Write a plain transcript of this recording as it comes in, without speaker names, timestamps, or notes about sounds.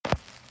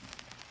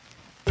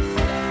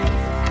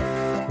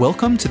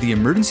Welcome to the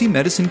Emergency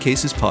Medicine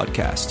Cases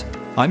podcast.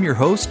 I'm your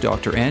host,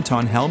 Dr.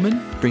 Anton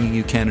Hellman, bringing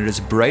you Canada's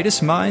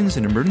brightest minds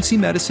in emergency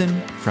medicine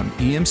from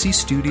EMC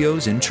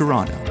Studios in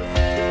Toronto.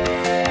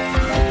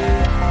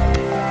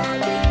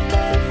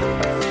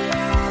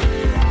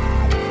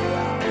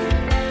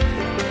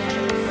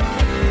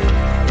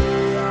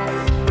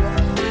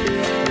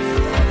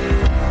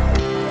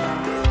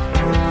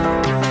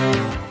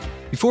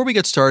 Before we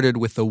get started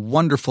with the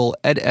wonderful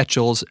Ed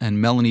Etchells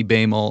and Melanie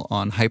Bamel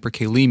on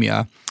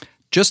hyperkalemia,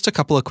 just a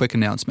couple of quick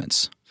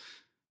announcements.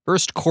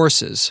 First,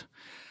 courses.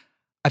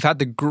 I've had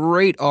the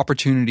great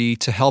opportunity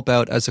to help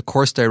out as a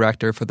course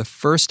director for the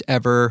first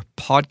ever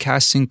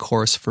podcasting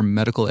course for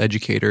medical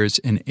educators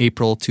in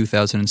April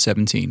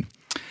 2017.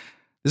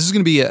 This is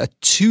going to be a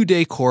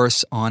 2-day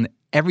course on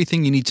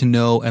everything you need to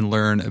know and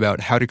learn about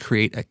how to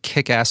create a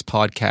kick-ass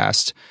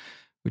podcast,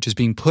 which is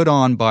being put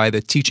on by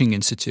the Teaching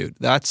Institute.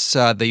 That's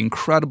the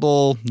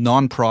incredible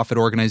nonprofit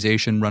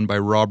organization run by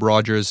Rob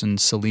Rogers and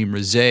Salim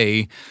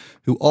Rizay,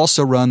 who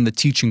also run the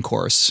teaching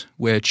course,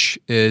 which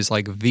is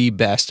like the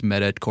best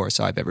med-ed course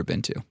I've ever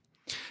been to.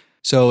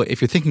 So if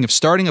you're thinking of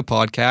starting a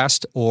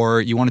podcast or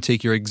you want to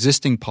take your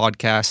existing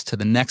podcast to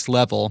the next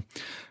level,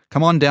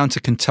 come on down to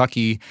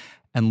Kentucky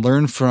and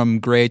learn from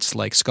greats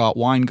like Scott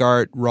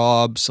Weingart,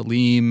 Rob,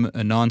 Salim,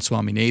 Anand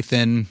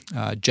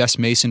Swaminathan, Jess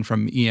Mason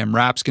from EM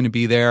Rap's going to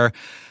be there.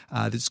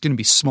 There's going to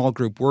be small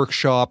group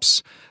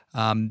workshops.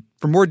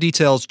 For more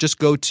details, just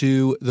go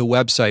to the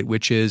website,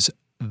 which is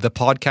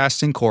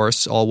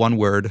thepodcastingcourse, all one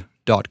word,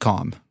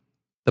 .com.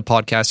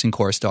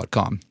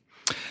 thepodcastingcourse.com.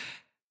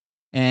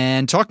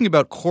 And talking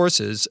about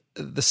courses,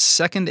 the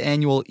second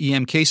annual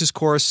EM Cases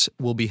course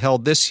will be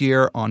held this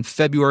year on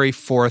February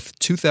 4th,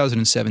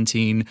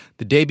 2017,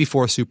 the day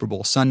before Super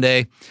Bowl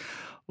Sunday.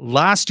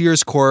 Last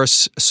year's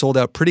course sold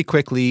out pretty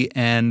quickly,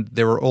 and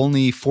there were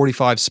only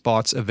 45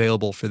 spots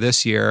available for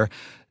this year.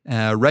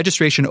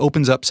 Registration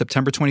opens up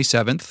September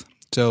 27th,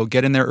 so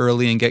get in there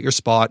early and get your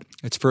spot.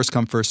 It's first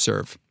come, first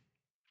serve.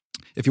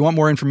 If you want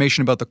more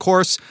information about the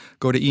course,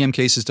 go to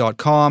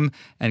emcases.com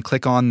and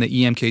click on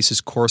the EM Cases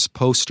course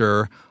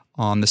poster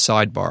on the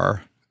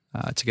sidebar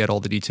to get all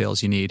the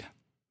details you need.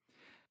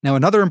 Now,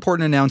 another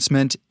important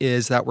announcement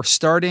is that we're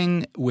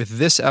starting with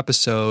this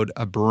episode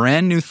a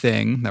brand new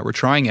thing that we're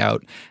trying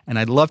out, and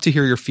I'd love to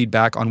hear your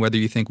feedback on whether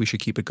you think we should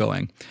keep it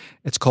going.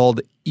 It's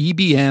called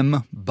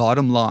EBM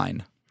Bottom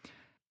Line.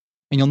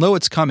 And you'll know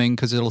it's coming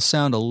because it'll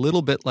sound a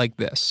little bit like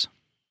this.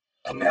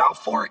 And now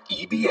for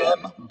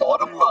EBM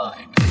Bottom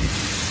Line.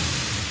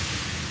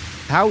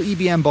 How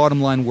EBM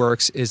Bottom Line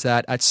works is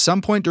that at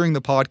some point during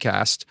the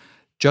podcast,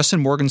 Justin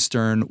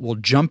Morgenstern will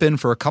jump in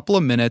for a couple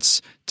of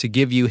minutes to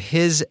give you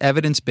his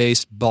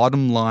evidence-based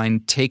bottom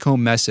line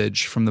take-home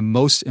message from the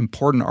most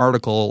important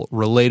article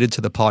related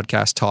to the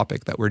podcast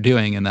topic that we're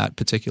doing in that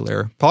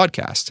particular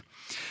podcast.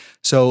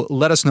 So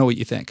let us know what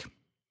you think.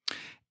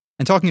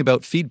 And talking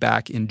about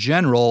feedback in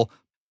general,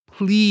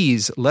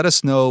 please let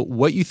us know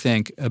what you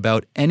think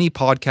about any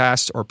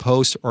podcast or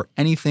post or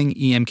anything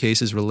EM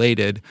Cases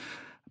related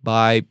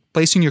by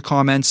placing your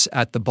comments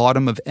at the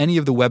bottom of any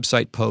of the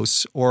website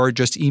posts or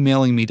just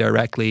emailing me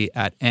directly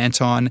at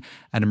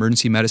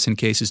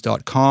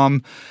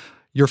anton@emergencymedicinecases.com.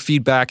 Your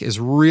feedback is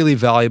really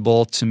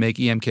valuable to make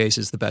EM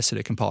Cases the best that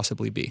it can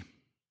possibly be.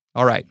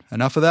 All right,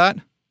 enough of that.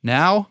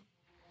 Now,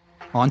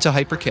 on to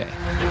Hyper-K.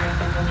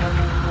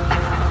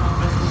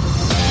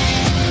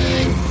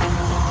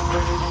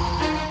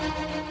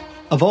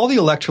 Of all the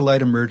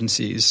electrolyte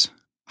emergencies,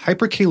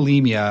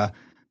 hyperkalemia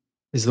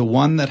is the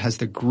one that has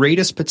the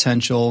greatest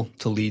potential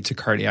to lead to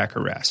cardiac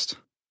arrest.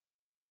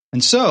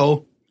 And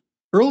so,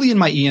 early in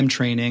my EM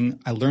training,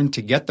 I learned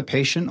to get the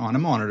patient on a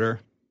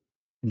monitor,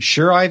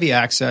 ensure IV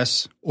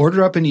access,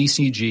 order up an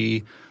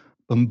ECG,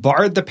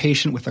 bombard the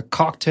patient with a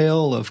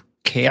cocktail of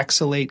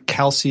kayexalate,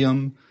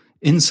 calcium,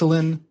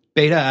 insulin,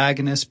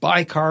 beta-agonists,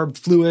 bicarb,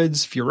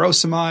 fluids,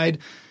 furosemide,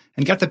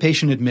 and get the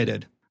patient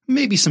admitted,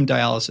 maybe some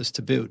dialysis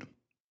to boot.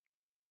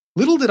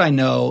 Little did I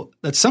know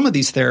that some of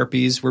these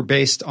therapies were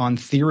based on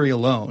theory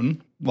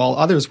alone, while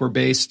others were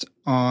based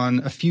on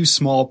a few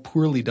small,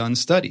 poorly done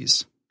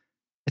studies.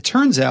 It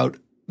turns out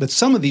that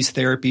some of these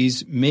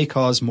therapies may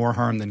cause more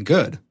harm than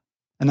good,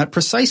 and that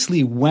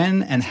precisely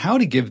when and how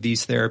to give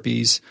these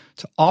therapies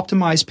to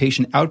optimize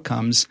patient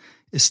outcomes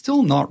is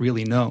still not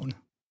really known.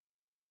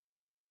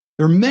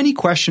 There are many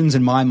questions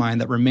in my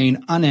mind that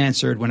remain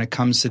unanswered when it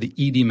comes to the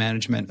ED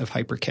management of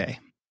Hyper-K.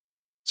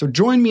 So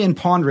join me in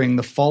pondering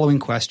the following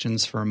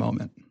questions for a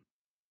moment.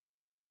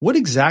 What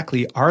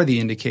exactly are the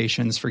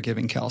indications for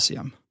giving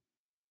calcium?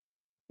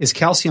 Is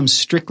calcium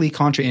strictly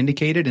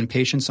contraindicated in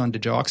patients on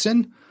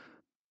digoxin?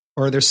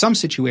 Or are there some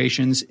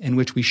situations in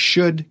which we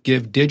should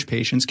give DIG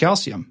patients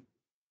calcium?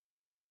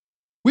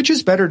 Which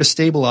is better to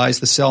stabilize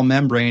the cell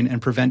membrane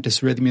and prevent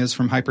dysrhythmias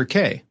from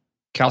Hyper-K,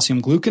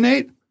 calcium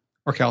gluconate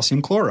or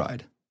calcium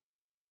chloride?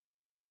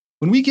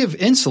 When we give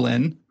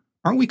insulin,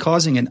 aren't we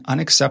causing an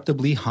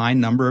unacceptably high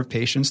number of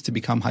patients to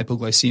become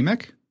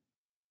hypoglycemic?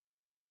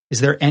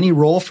 Is there any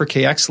role for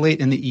kayexalate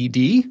in the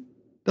ED?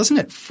 Doesn't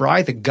it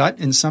fry the gut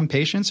in some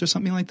patients or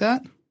something like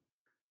that?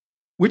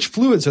 Which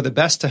fluids are the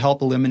best to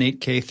help eliminate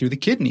K through the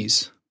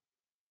kidneys?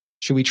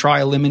 Should we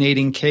try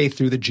eliminating K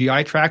through the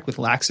GI tract with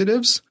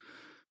laxatives?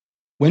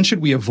 When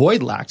should we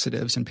avoid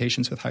laxatives in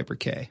patients with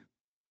hyper-K?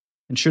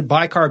 And should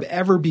bicarb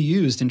ever be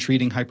used in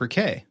treating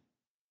hyper-K?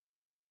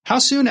 How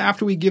soon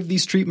after we give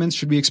these treatments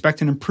should we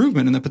expect an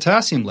improvement in the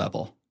potassium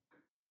level?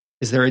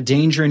 Is there a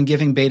danger in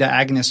giving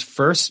beta-agonists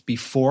first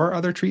before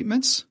other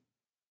treatments?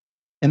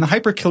 In the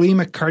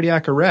hyperkalemic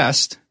cardiac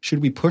arrest,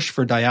 should we push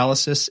for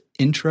dialysis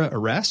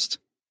intra-arrest?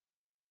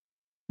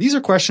 These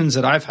are questions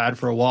that I've had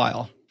for a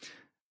while.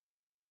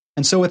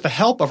 And so with the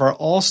help of our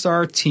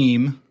all-star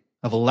team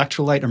of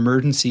electrolyte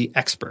emergency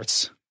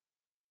experts,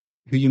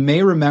 who you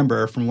may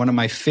remember from one of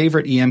my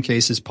favorite EM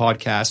Cases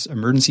podcasts,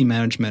 Emergency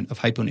Management of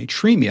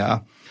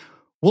Hyponatremia,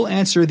 we'll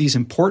answer these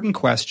important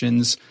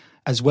questions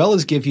as well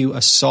as give you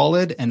a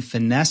solid and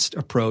finessed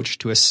approach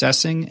to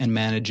assessing and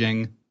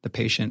managing the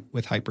patient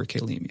with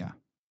hyperkalemia.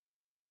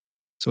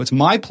 So it's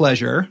my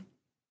pleasure,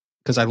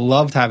 because I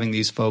loved having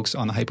these folks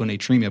on the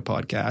Hyponatremia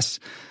podcast,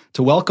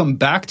 to welcome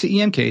back to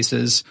EM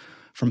Cases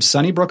from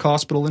Sunnybrook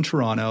Hospital in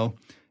Toronto,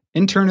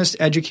 internist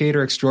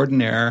educator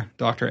extraordinaire,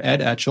 Dr.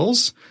 Ed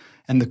Etchells,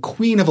 and the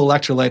queen of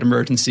electrolyte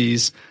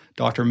emergencies,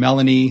 Dr.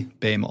 Melanie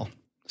Bamel.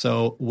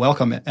 So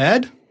welcome,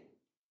 Ed.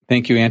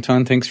 Thank you,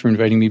 Anton. Thanks for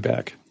inviting me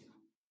back.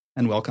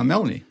 And welcome,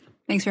 Melanie.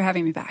 Thanks for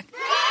having me back.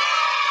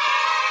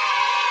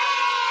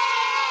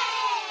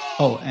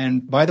 Oh,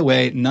 and by the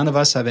way, none of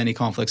us have any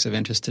conflicts of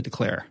interest to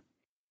declare.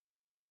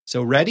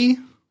 So ready,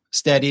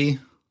 steady,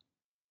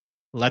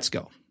 let's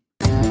go.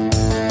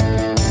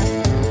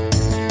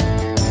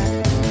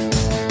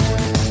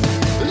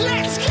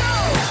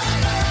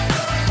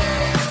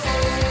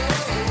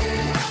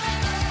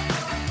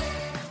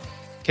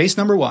 Case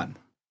number 1.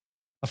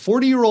 A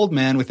 40-year-old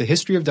man with a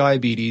history of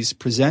diabetes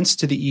presents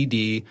to the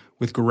ED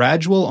with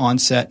gradual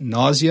onset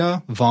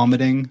nausea,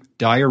 vomiting,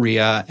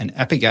 diarrhea, and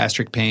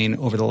epigastric pain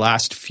over the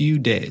last few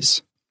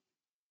days.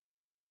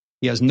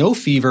 He has no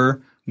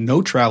fever,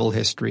 no travel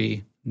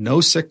history, no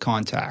sick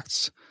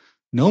contacts,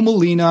 no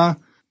melena,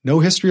 no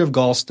history of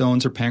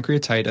gallstones or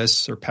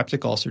pancreatitis or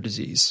peptic ulcer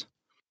disease,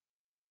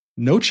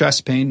 no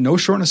chest pain, no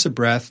shortness of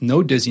breath,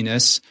 no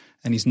dizziness,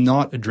 and he's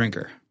not a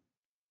drinker.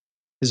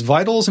 His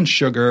vitals and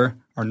sugar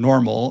are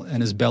normal,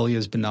 and his belly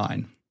is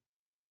benign.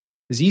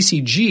 His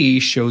ECG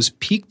shows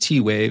peak T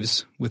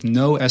waves with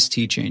no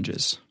ST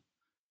changes.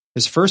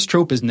 His first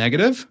trope is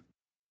negative,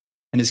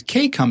 and his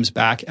K comes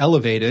back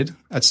elevated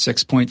at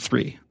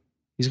 6.3.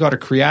 He's got a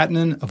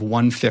creatinine of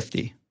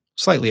 150,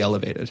 slightly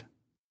elevated.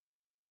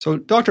 So,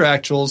 Dr.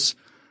 Etchells,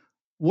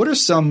 what are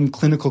some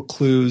clinical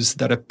clues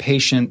that a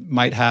patient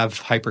might have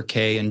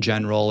hyper-K in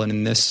general, and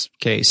in this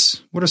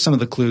case, what are some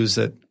of the clues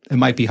that it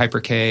might be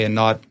hyper-K and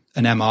not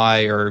an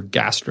MI or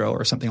gastro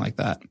or something like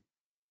that?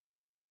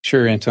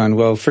 Sure, Anton.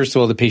 Well, first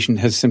of all, the patient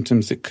has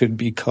symptoms that could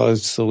be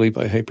caused solely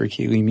by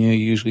hyperkalemia.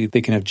 Usually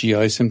they can have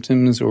GI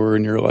symptoms or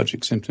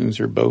neurologic symptoms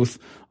or both,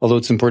 although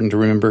it's important to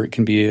remember it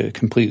can be a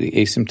completely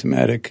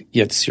asymptomatic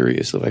yet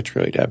serious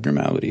electrolyte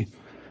abnormality.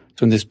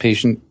 So in this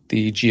patient,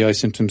 the GI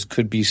symptoms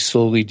could be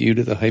solely due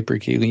to the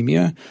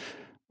hyperkalemia,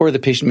 or the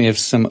patient may have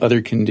some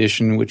other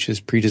condition which is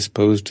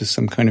predisposed to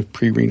some kind of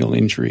prerenal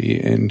injury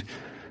and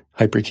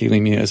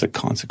hyperkalemia as a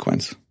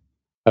consequence.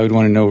 I would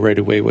want to know right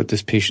away what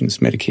this patient's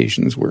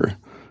medications were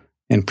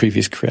and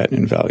previous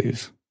creatinine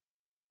values.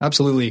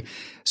 Absolutely.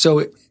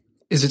 So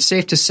is it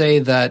safe to say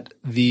that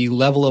the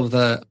level of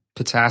the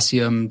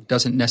potassium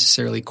doesn't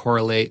necessarily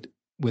correlate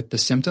with the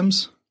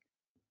symptoms?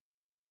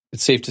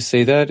 It's safe to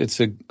say that. It's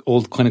an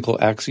old clinical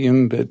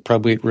axiom, but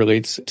probably it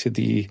relates to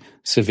the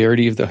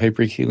severity of the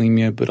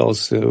hyperkalemia, but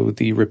also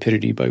the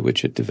rapidity by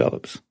which it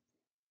develops.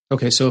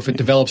 Okay, so if it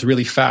develops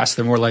really fast,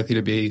 they're more likely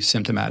to be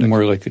symptomatic.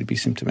 More likely to be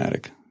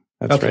symptomatic.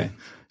 That's okay. right.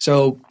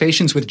 So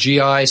patients with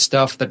GI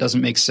stuff that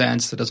doesn't make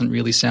sense, that doesn't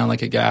really sound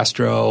like a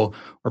gastro,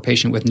 or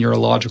patient with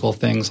neurological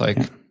things like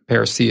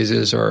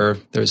paresthesias, or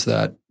there's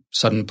that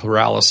sudden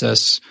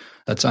paralysis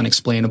that's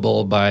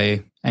unexplainable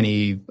by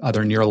any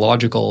other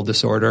neurological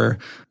disorder,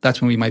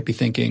 that's when we might be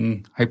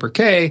thinking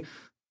hyper-K.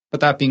 But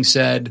that being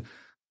said,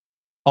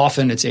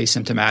 often it's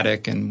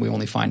asymptomatic and we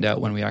only find out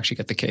when we actually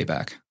get the K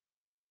back.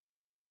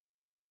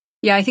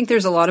 Yeah, I think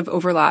there's a lot of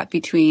overlap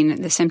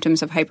between the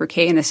symptoms of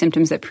hyper-K and the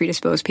symptoms that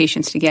predispose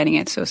patients to getting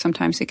it. So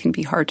sometimes it can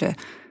be hard to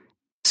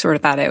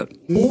sort that out.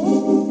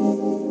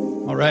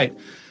 All right.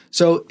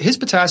 So his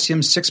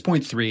potassium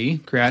 6.3,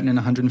 creatinine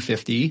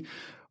 150.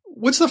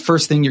 What's the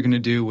first thing you're going to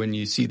do when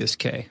you see this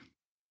K?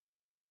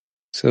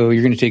 So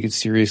you're going to take it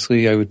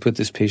seriously. I would put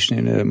this patient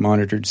in a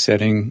monitored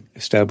setting,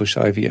 establish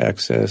IV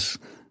access.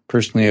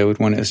 Personally, I would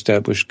want to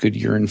establish good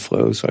urine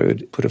flow, so I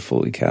would put a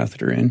Foley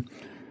catheter in.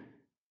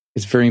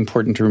 It's very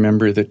important to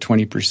remember that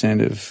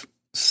 20% of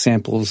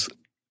samples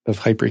of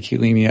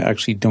hyperkalemia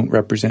actually don't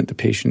represent the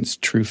patient's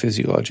true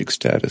physiologic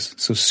status.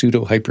 So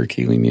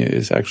pseudo-hyperkalemia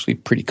is actually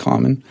pretty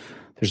common.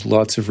 There's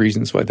lots of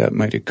reasons why that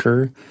might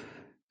occur.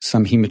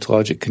 Some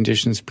hematologic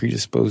conditions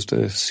predispose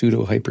to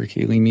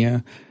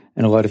pseudo-hyperkalemia,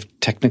 and a lot of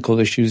technical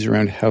issues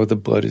around how the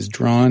blood is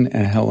drawn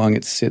and how long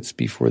it sits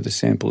before the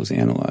sample is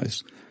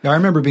analyzed. Yeah, I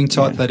remember being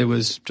taught that it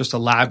was just a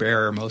lab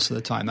error most of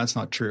the time. That's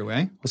not true,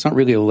 eh? It's not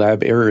really a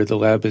lab error. The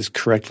lab is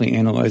correctly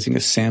analyzing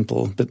a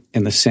sample,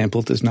 and the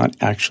sample does not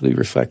actually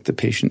reflect the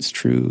patient's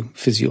true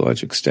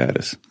physiologic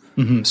status.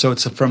 Mm-hmm. So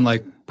it's from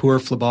like poor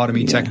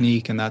phlebotomy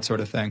technique and that sort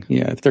of thing.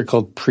 Yeah, they're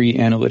called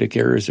pre-analytic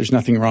errors. There's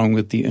nothing wrong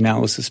with the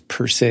analysis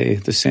per se.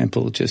 The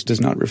sample just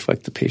does not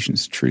reflect the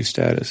patient's true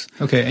status.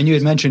 Okay, and you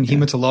had mentioned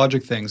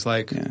hematologic things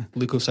like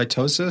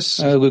leukocytosis?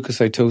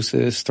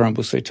 Leukocytosis,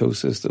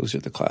 thrombocytosis, those are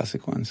the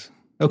classic ones.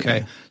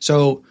 Okay,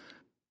 so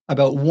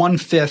about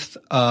 1/5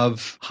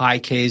 of high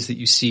Ks that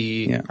you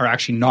see are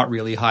actually not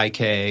really high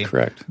K.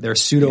 Correct. They're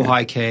pseudo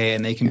high K,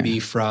 and they can be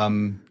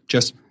from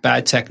just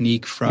bad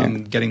technique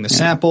from getting the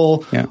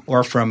sample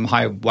or from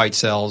high white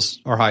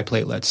cells or high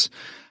platelets.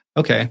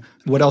 Okay,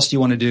 what else do you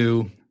want to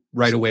do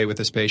right away with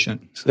this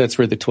patient? So that's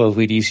where the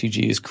 12-lead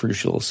ECG is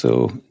crucial.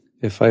 So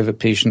if I have a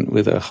patient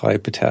with a high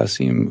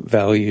potassium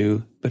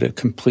value but a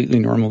completely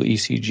normal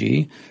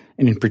ECG,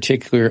 and in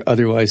particular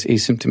otherwise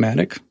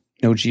asymptomatic,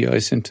 no GI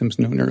symptoms,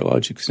 no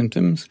neurologic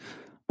symptoms,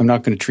 I'm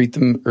not going to treat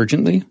them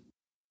urgently.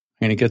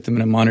 I'm going to get them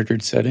in a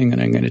monitored setting,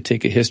 and I'm going to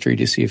take a history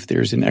to see if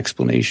there's an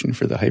explanation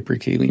for the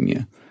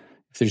hyperkalemia.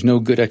 If there's no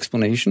good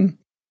explanation,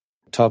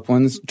 top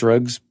ones,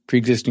 drugs,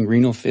 pre-existing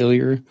renal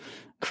failure,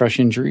 crush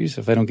injuries.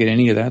 If I don't get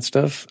any of that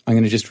stuff, I'm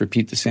going to just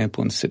repeat the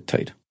sample and sit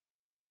tight.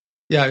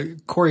 Yeah,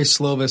 Corey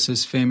Slovis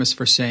is famous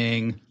for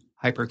saying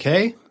hyper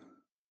K,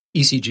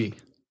 ECG.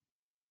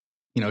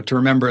 You know, to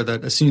remember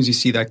that as soon as you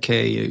see that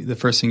K, the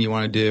first thing you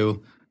want to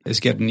do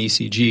is get an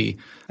ECG.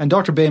 And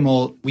Dr.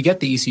 Bamel, we get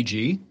the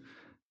ECG.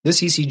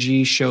 This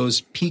ECG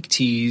shows peak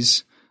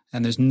Ts,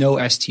 and there's no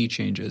ST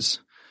changes.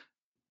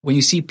 When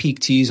you see peak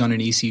Ts on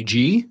an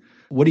ECG,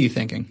 what are you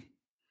thinking?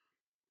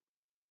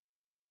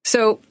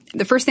 So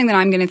the first thing that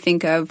I'm going to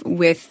think of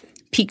with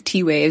peak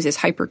T waves is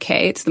hyper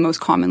K. It's the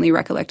most commonly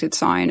recollected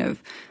sign of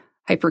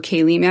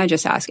hyperkalemia.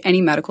 Just ask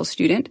any medical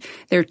student.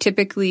 They're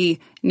typically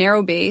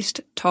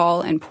narrow-based,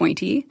 tall, and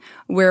pointy,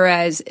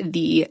 whereas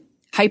the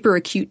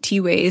hyperacute T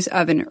waves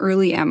of an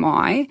early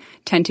MI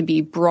tend to be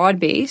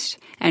broad-based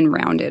and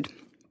rounded.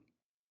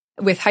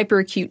 With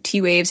hyperacute T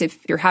waves, if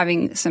you're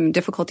having some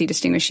difficulty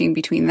distinguishing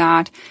between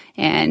that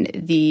and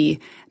the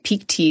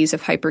peak Ts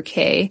of hyper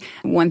K,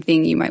 one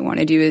thing you might want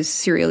to do is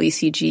serial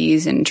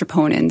ECGs and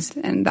troponins,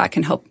 and that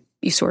can help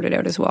you sort it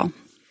out as well.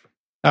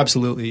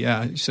 Absolutely,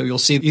 yeah. So you'll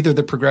see either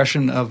the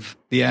progression of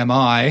the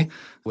MI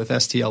with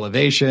ST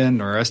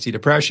elevation or ST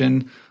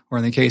depression, or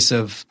in the case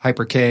of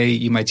hyper K,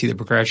 you might see the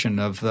progression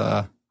of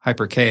the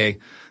hyper K.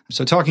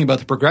 So talking about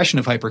the progression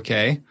of hyper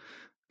K,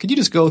 could you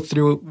just go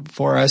through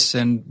for us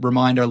and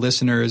remind our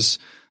listeners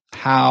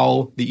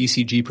how the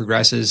ECG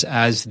progresses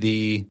as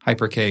the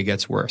hyper K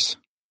gets worse?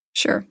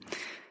 Sure.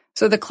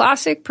 So the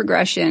classic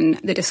progression,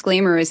 the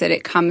disclaimer is that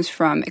it comes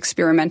from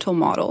experimental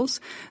models.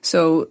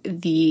 So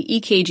the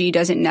EKG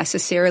doesn't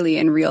necessarily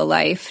in real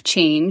life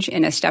change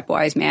in a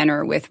stepwise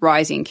manner with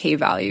rising K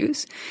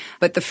values.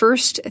 But the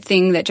first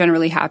thing that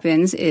generally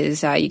happens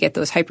is you get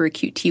those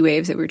hyperacute T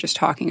waves that we were just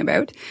talking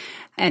about.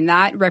 And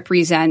that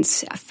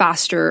represents a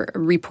faster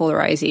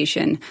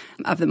repolarization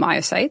of the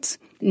myocytes.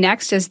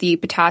 Next, as the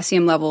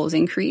potassium levels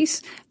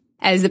increase,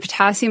 as the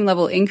potassium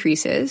level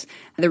increases,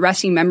 the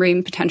resting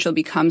membrane potential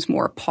becomes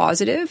more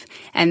positive,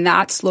 and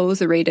that slows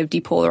the rate of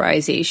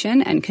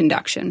depolarization and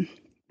conduction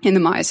in the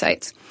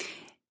myocytes.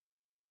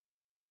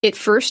 It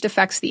first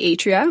affects the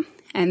atria,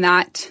 and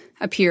that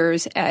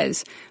appears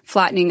as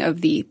flattening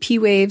of the P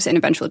waves and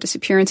eventual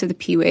disappearance of the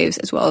P waves,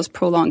 as well as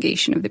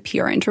prolongation of the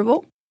PR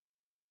interval.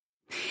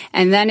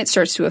 And then it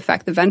starts to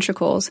affect the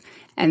ventricles,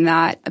 and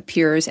that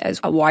appears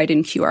as a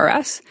widened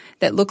QRS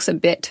that looks a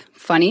bit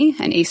funny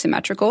and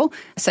asymmetrical,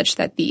 such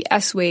that the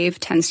S wave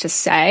tends to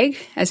sag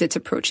as it's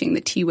approaching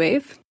the T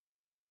wave.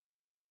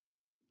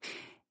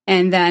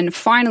 And then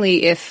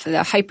finally, if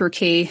the hyper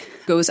K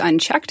goes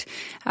unchecked,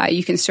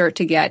 you can start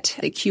to get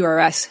the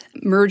QRS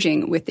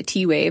merging with the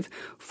T wave,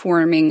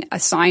 forming a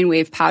sine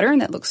wave pattern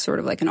that looks sort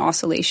of like an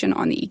oscillation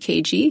on the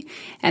EKG.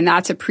 And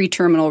that's a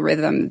pre-terminal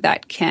rhythm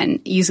that can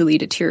easily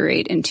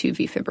deteriorate into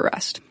VFib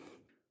arrest.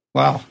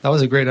 Wow, that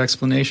was a great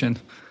explanation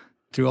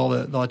through all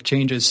the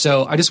changes.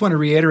 So I just want to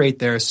reiterate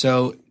there.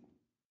 So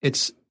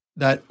it's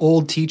that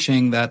old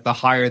teaching that the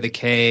higher the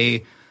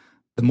K,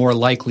 the more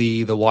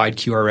likely the wide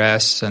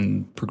QRS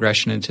and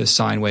progression into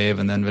sine wave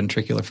and then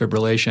ventricular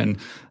fibrillation.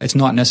 It's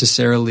not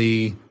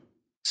necessarily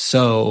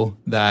so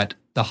that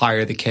the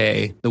higher the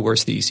K, the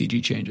worse the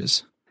ECG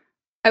changes.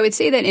 I would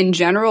say that in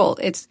general,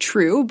 it's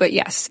true, but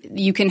yes,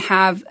 you can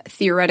have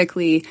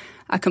theoretically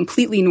a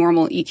completely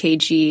normal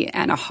EKG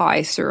and a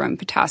high serum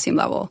potassium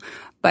level.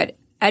 But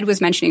Ed was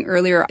mentioning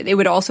earlier, it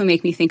would also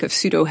make me think of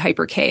pseudo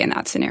hyper K in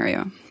that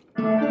scenario.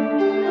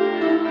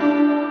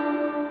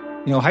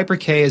 You know, hyper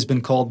K has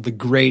been called the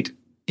great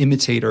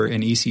imitator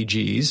in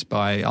ECGs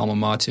by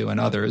Alma-Mater and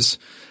others.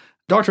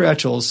 Dr.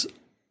 Etchells,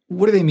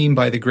 what do they mean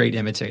by the great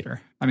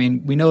imitator? I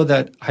mean, we know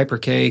that hyper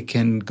K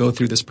can go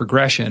through this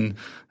progression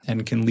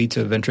and can lead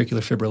to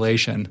ventricular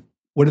fibrillation.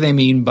 What do they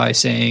mean by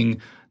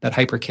saying that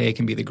hyper-K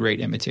can be the great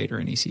imitator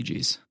in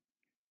ECGs?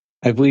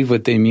 I believe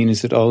what they mean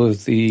is that all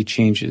of the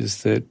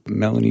changes that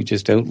Melanie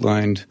just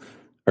outlined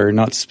are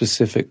not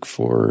specific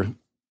for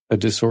a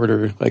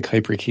disorder like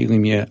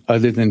hyperkalemia,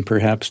 other than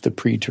perhaps the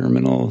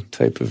pre-terminal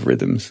type of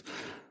rhythms.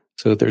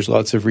 So there's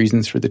lots of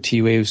reasons for the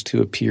T waves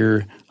to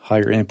appear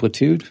higher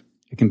amplitude.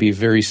 It can be a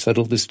very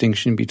subtle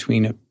distinction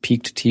between a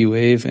peaked T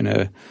wave and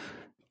a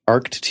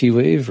arced T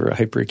wave or a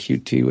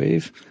hyperacute T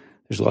wave.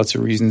 There's lots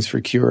of reasons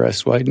for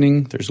QRS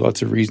widening. There's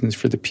lots of reasons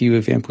for the P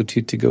wave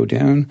amplitude to go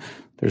down.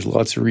 There's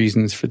lots of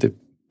reasons for the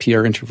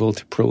PR interval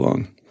to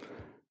prolong.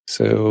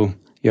 So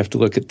you have to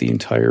look at the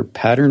entire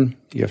pattern.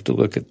 You have to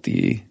look at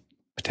the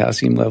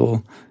potassium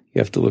level. You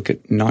have to look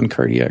at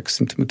non-cardiac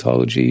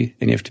symptomatology,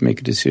 and you have to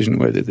make a decision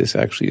whether this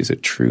actually is a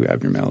true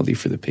abnormality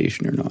for the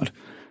patient or not.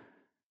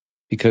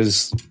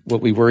 Because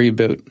what we worry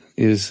about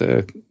is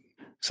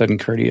sudden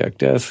cardiac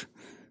death.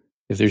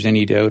 If there's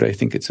any doubt, I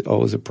think it's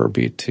always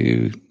appropriate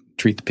to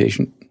treat the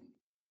patient.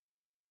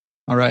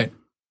 All right.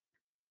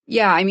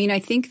 Yeah, I mean, I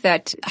think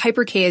that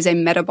hyper-K is a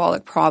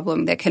metabolic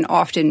problem that can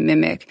often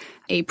mimic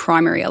a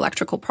primary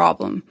electrical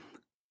problem.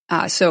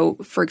 So,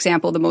 for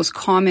example, the most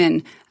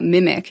common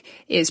mimic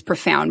is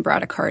profound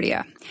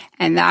bradycardia,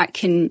 and that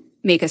can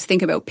make us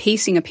think about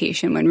pacing a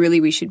patient when really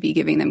we should be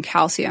giving them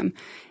calcium.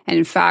 And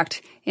in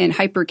fact, in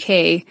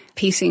hyper-K,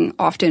 pacing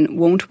often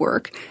won't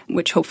work,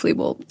 which hopefully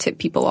will tip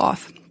people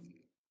off.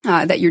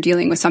 That you're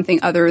dealing with something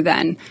other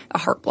than a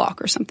heart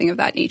block or something of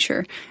that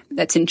nature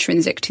that's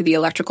intrinsic to the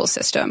electrical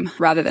system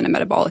rather than a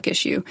metabolic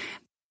issue.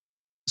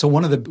 So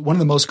one of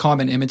the most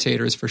common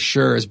imitators for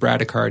sure is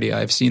bradycardia.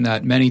 I've seen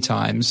that many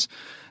times.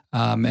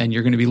 And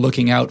you're going to be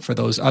looking out for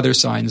those other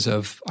signs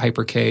of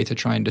hyper-K to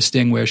try and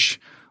distinguish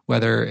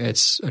whether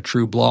it's a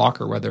true block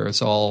or whether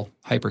it's all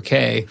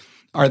hyper-K.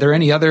 Are there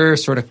any other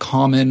sort of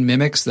common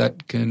mimics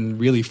that can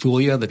really fool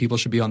you that people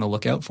should be on the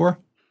lookout for?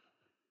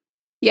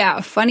 Yeah,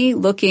 a funny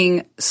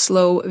looking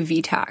slow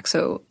VTAC.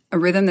 So a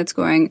rhythm that's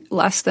going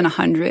less than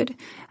 100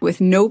 with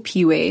no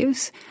P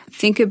waves.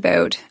 Think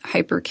about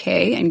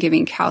hyper-K and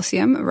giving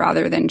calcium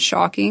rather than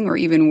shocking or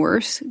even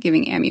worse,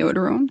 giving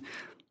amiodarone.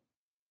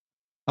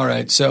 All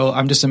right. So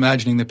I'm just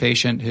imagining the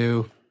patient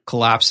who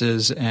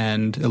collapses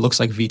and it looks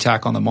like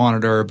VTAC on the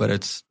monitor, but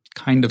it's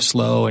kind of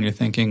slow. And you're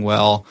thinking,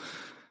 well,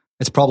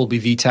 it's probably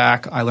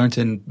VTAC. I learned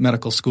in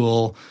medical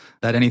school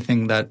that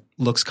anything that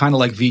looks kind of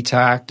like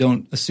VTAC,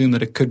 don't assume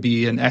that it could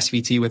be an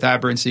SVT with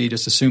aberrancy.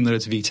 Just assume that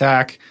it's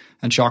VTAC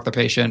and shock the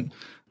patient.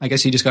 I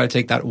guess you just got to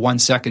take that 1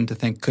 second to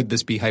think, could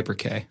this be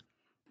hyper-K?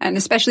 And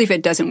especially if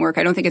it doesn't work,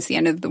 I don't think it's the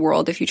end of the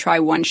world if you try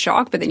one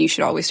shock, but then you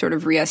should always sort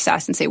of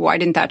reassess and say, why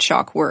didn't that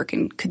shock work?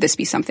 And could this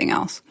be something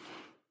else?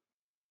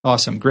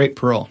 Awesome. Great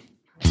pearl.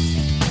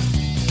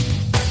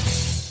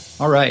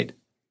 All right.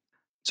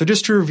 So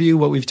just to review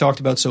what we've talked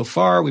about so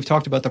far, we've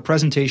talked about the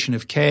presentation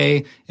of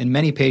K. In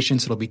many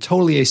patients, it'll be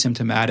totally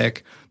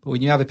asymptomatic. But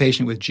when you have a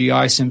patient with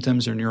GI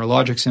symptoms or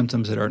neurologic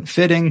symptoms that aren't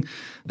fitting,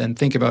 then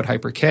think about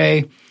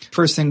hyper-K.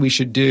 First thing we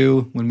should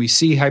do when we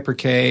see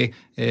hyper-K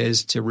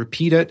is to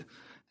repeat it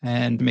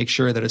and make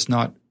sure that it's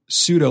not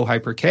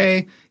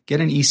pseudo-hyper-K.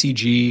 Get an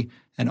ECG.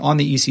 And on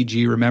the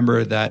ECG,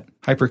 remember that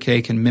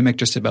hyper-K can mimic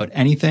just about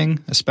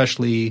anything,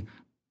 especially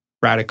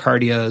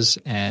bradycardias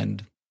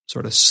and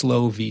sort of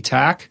slow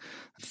VTAC.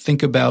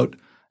 Think about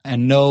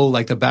and know,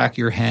 like the back of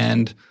your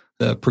hand,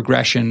 the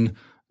progression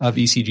of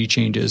ECG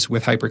changes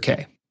with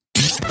hyper-K.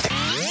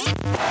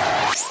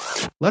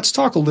 Let's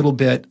talk a little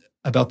bit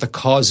about the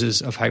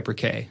causes of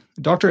hyper-K.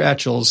 Dr.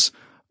 Etchells,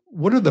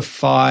 what are the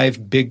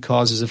 5 big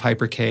causes of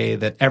hyper-K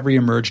that every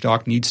emerge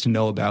doc needs to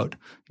know about?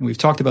 And we've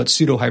talked about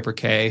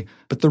pseudo-hyper-K,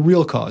 but the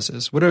real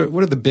causes. What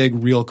are the big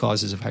real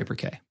causes of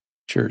hyper-K?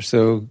 Sure.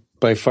 So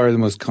by far the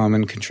most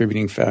common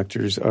contributing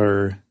factors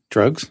are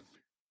drugs,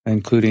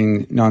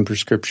 including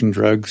non-prescription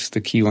drugs.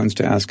 The key ones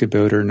to ask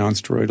about are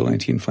non-steroidal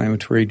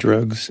anti-inflammatory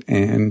drugs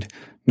and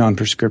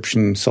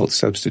non-prescription salt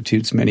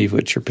substitutes, many of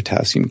which are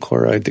potassium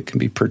chloride that can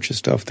be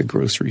purchased off the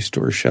grocery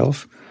store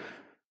shelf.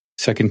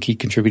 Second key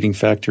contributing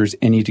factor is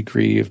any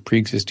degree of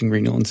pre-existing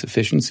renal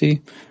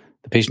insufficiency.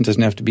 The patient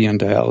doesn't have to be on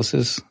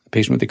dialysis. A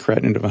patient with a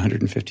creatinine of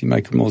 150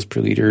 micromoles per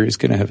liter is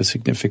going to have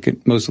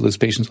most of those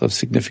patients will have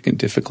significant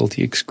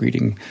difficulty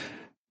excreting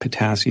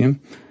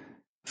potassium.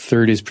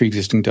 Third is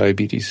pre-existing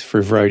diabetes. For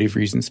a variety of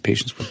reasons,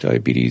 patients with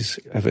diabetes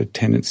have a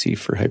tendency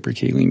for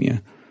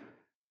hyperkalemia.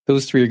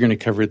 Those 3 are going to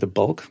cover the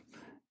bulk.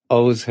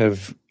 Always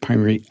have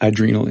primary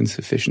adrenal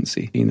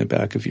insufficiency in the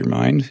back of your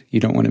mind. You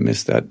don't want to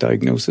miss that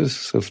diagnosis.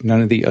 So if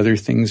none of the other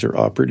things are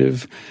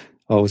operative,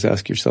 always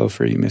ask yourself,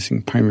 are you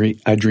missing primary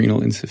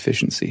adrenal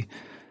insufficiency?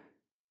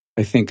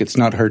 I think it's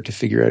not hard to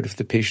figure out if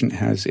the patient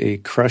has a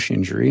crush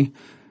injury,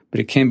 but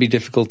it can be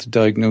difficult to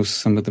diagnose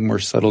some of the more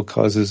subtle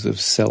causes of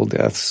cell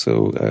death.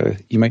 So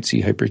you might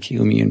see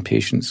hyperkalemia in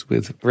patients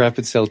with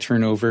rapid cell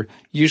turnover.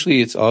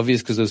 Usually it's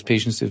obvious because those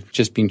patients have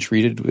just been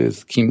treated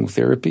with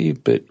chemotherapy,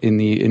 but in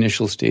the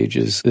initial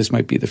stages, this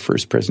might be the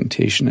first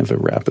presentation of a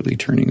rapidly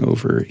turning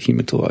over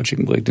hematologic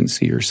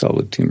malignancy or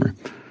solid tumor.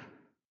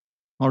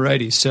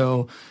 Alrighty.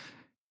 So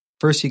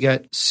first you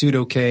get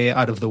pseudo-K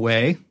out of the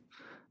way.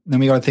 Then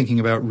we are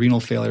thinking about renal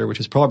failure, which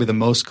is probably the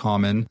most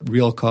common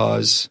real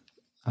cause.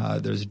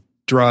 There's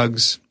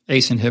drugs,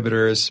 ACE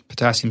inhibitors,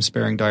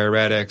 potassium-sparing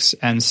diuretics,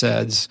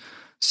 NSAIDs,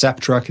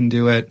 Septra can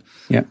do it.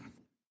 Yeah.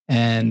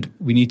 And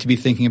we need to be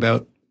thinking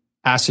about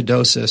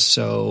acidosis,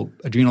 so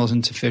adrenal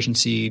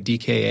insufficiency,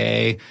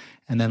 DKA,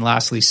 and then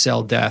lastly,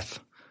 cell death.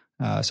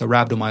 So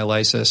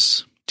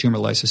rhabdomyolysis, tumor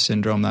lysis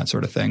syndrome, that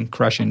sort of thing.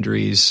 Crush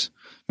injuries,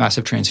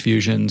 massive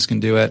transfusions can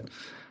do it.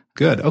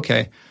 Good.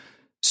 Okay.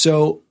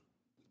 So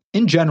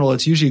in general,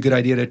 it's usually a good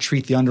idea to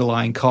treat the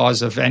underlying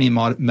cause of any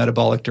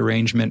metabolic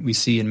derangement we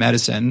see in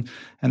medicine,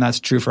 and that's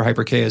true for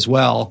hyper-K as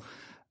well.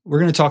 We're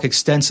going to talk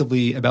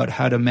extensively about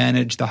how to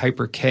manage the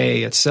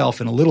hyper-K itself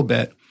in a little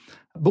bit,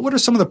 but what are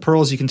some of the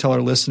pearls you can tell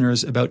our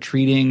listeners about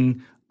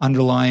treating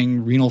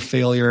underlying renal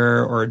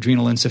failure or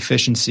adrenal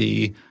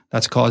insufficiency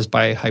that's caused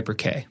by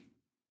hyper-K?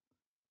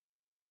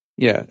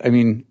 Yeah, I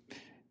mean,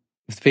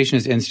 if the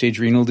patient has end-stage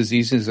renal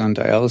diseases on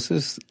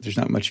dialysis, there's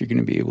not much you're going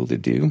to be able to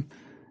do.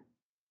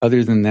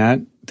 Other than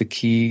that, the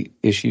key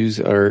issues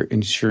are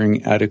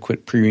ensuring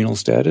adequate prerenal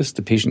status.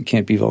 The patient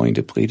can't be volume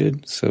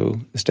depleted,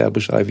 so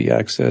establish IV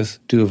access,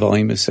 do a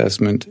volume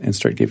assessment, and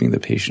start giving the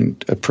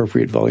patient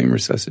appropriate volume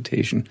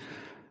resuscitation.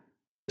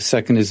 The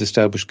second is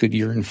establish good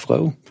urine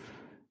flow.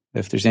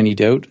 If there's any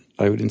doubt,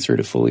 I would insert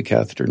a Foley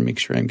catheter and make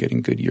sure I'm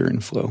getting good urine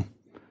flow.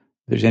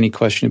 If there's any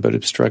question about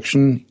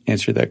obstruction,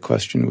 answer that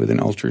question with an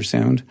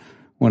ultrasound.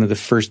 One of the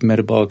first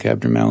metabolic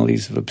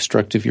abnormalities of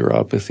obstructive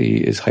uropathy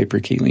is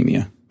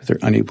hyperkalemia. They're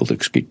unable to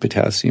excrete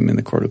potassium in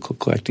the cortical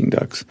collecting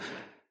ducts.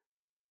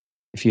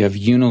 If you have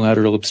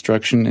unilateral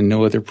obstruction and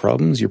no other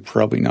problems, you're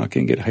probably not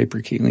going to get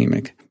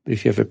hyperkalemic. But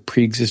if you have a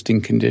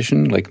pre-existing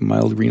condition like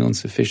mild renal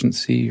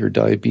insufficiency or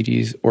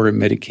diabetes or a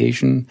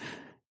medication,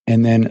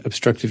 and then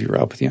obstructive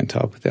uropathy on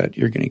top of that,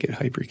 you're going to get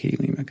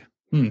hyperkalemic.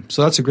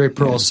 So that's a great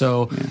pearl.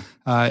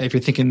 If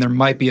you're thinking there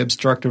might be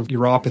obstructive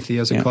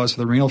uropathy as a cause for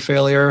the renal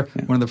failure,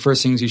 one of the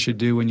first things you should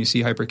do when you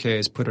see hyper-K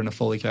is put in a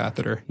Foley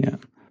catheter. Yeah.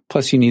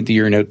 Plus, you need the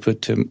urine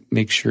output to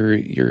make sure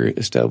you're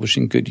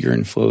establishing good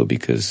urine flow,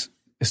 because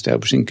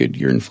establishing good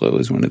urine flow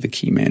is one of the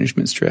key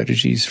management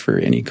strategies for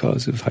any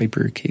cause of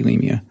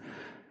hyperkalemia.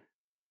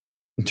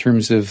 In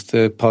terms of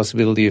the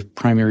possibility of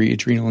primary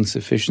adrenal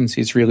insufficiency,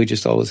 it's really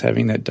just always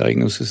having that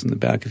diagnosis in the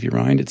back of your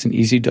mind. It's an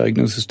easy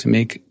diagnosis to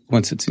make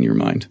once it's in your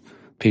mind.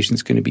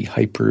 Patient's going to be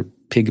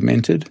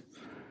hyperpigmented,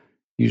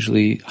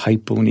 usually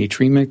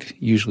hyponatremic,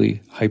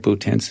 usually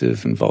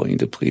hypotensive and volume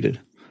depleted.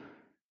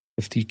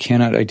 If you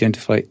cannot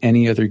identify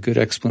any other good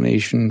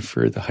explanation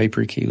for the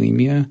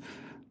hyperkalemia,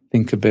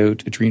 think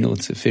about adrenal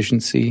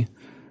insufficiency.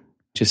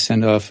 Just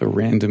send off a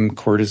random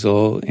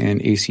cortisol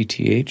and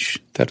ACTH.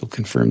 That'll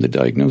confirm the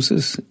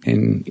diagnosis,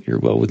 and you're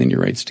well within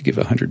your rights to give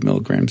 100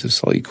 milligrams of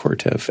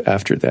Solu-Cortef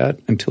after that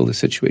until the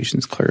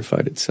situation's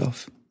clarified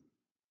itself.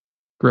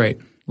 Great.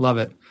 Love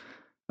it.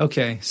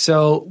 Okay,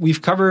 so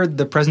we've covered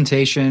the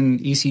presentation,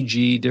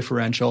 ECG,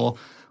 differential.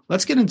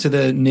 Let's get into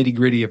the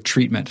nitty-gritty of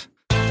treatment.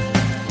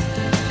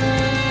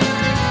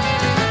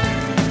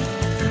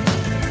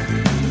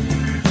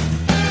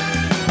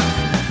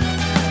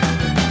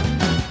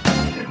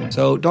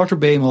 So, Dr.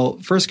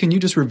 Baimel, first, can you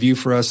just review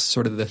for us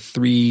sort of the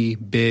three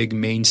big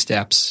main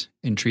steps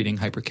in treating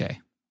hyper-K?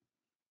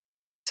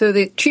 So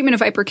the treatment of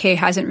hyper-K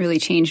hasn't really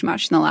changed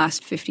much in the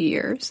last 50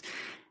 years.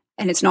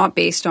 And it's not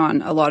based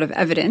on a lot of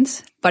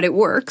evidence, but it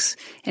works.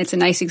 And it's a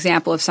nice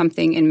example of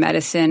something in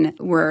medicine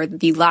where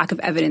the lack of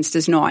evidence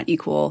does not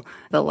equal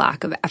the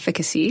lack of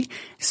efficacy.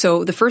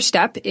 So the first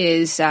step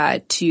is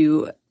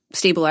to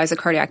stabilize the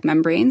cardiac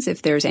membranes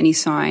if there's any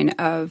sign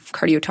of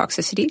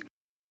cardiotoxicity.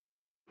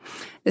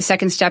 The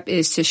second step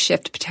is to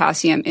shift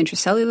potassium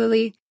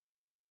intracellularly.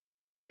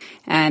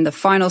 And the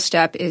final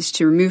step is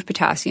to remove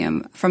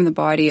potassium from the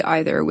body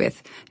either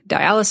with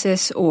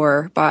dialysis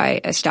or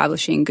by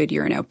establishing good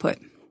urine output.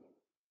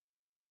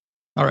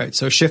 All right,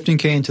 so shifting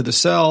K into the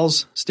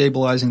cells,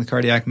 stabilizing the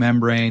cardiac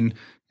membrane,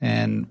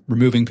 and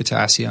removing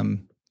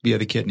potassium via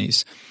the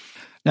kidneys.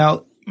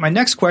 Now, my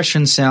next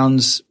question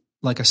sounds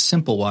like a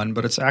simple one,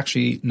 but it's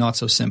actually not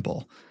so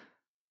simple.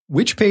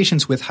 Which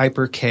patients with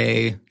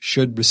hyper-K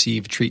should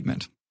receive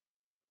treatment?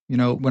 You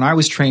know, when I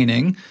was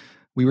training,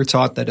 we were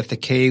taught that if the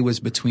K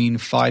was between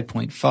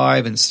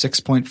 5.5 and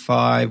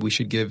 6.5, we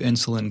should give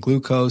insulin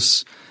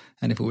glucose.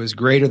 And if it was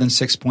greater than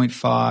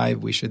 6.5,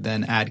 we should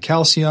then add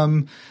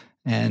calcium,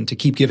 and to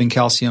keep giving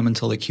calcium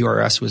until the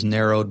QRS was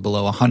narrowed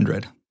below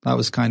 100. That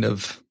was kind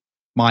of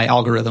my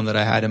algorithm that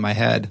I had in my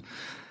head.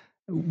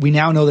 We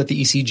now know that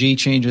the ECG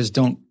changes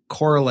don't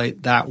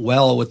correlate that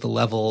well with the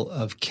level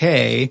of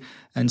K,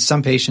 and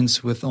some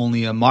patients with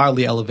only a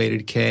mildly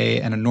elevated K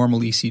and a normal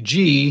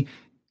ECG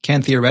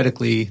can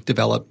theoretically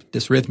develop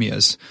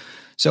dysrhythmias.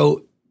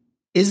 So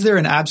is there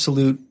an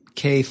absolute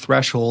K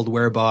threshold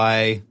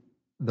whereby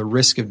the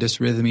risk of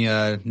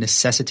dysrhythmia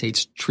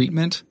necessitates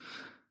treatment?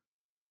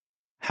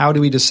 How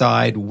do we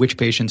decide which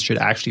patients should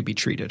actually be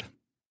treated?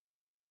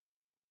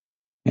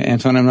 Yeah,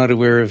 Anton, I'm not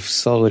aware of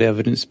solid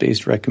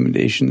evidence-based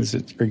recommendations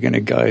that are going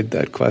to guide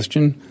that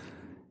question.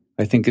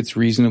 I think it's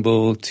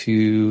reasonable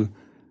to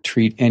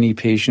treat any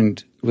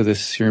patient with a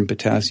serum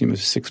potassium of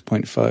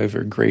 6.5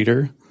 or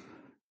greater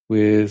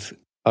with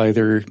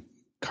either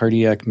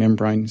cardiac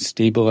membrane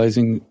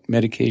stabilizing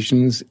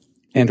medications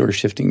and or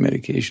shifting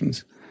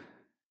medications.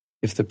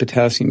 If the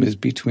potassium is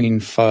between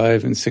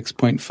 5 and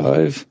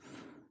 6.5,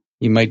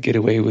 you might get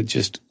away with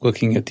just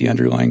looking at the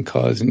underlying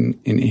cause and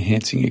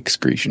enhancing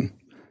excretion,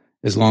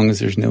 as long as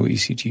there's no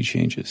ECG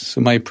changes.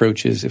 So my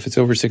approach is, if it's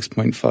over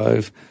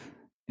 6.5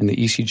 and the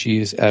ECG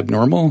is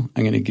abnormal,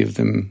 I'm going to give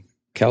them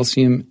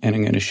calcium and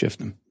I'm going to shift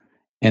them.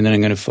 And then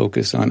I'm going to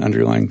focus on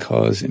underlying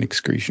cause and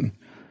excretion.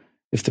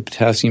 If the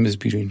potassium is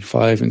between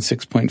 5 and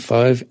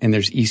 6.5 and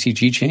there's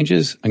ECG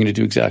changes, I'm going to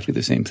do exactly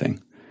the same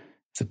thing.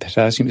 If the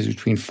potassium is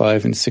between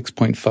 5 and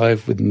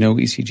 6.5 with no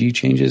ECG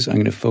changes, I'm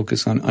going to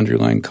focus on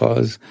underlying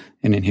cause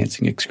and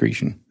enhancing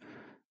excretion.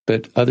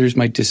 But others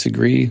might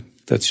disagree.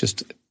 That's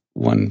just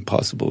one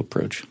possible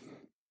approach.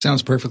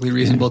 Sounds perfectly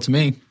reasonable to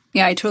me.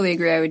 Yeah, I totally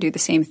agree. I would do the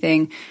same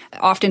thing.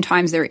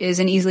 Oftentimes there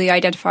is an easily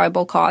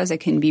identifiable cause that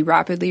can be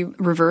rapidly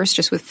reversed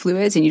just with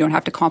fluids, and you don't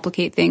have to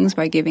complicate things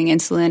by giving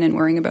insulin and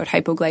worrying about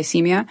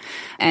hypoglycemia.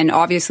 And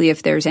obviously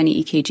if there's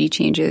any EKG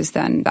changes,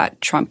 then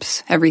that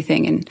trumps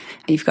everything and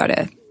you've got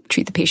to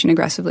treat the patient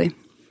aggressively.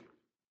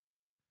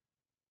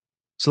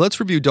 So let's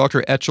review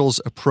Dr. Etchel's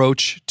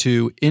approach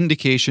to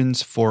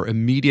indications for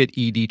immediate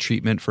ED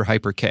treatment for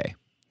hyper-K.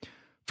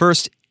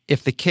 First,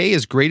 if the K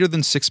is greater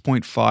than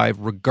 6.5,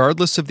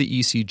 regardless of the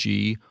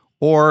ECG,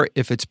 or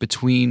if it's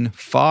between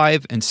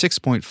 5 and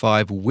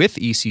 6.5 with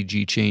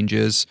ECG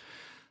changes,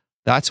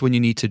 that's when you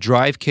need to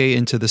drive K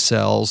into the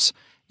cells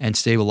and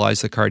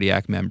stabilize the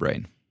cardiac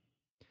membrane.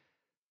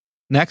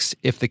 Next,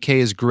 if the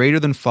K is greater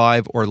than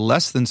 5 or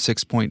less than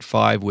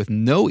 6.5 with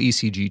no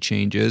ECG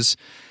changes,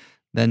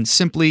 then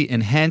simply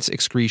enhance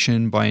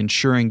excretion by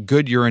ensuring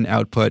good urine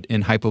output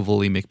in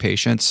hypovolemic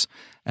patients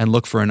and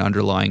look for an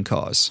underlying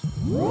cause.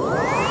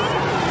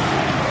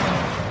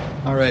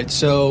 All right,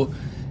 so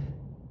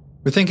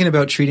we're thinking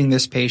about treating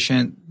this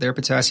patient. Their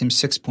potassium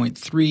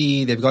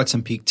 6.3, they've got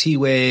some peak T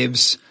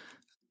waves.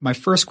 My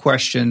first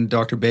question,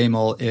 Dr.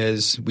 Bamel,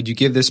 is would you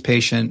give this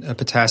patient a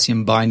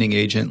potassium binding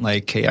agent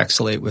like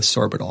kayexalate with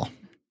sorbitol?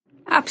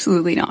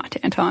 Absolutely not,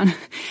 Anton.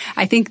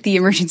 I think the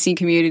emergency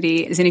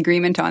community is in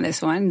agreement on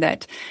this one,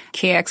 that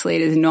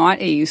kayexalate is not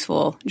a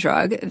useful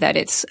drug, that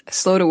it's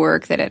slow to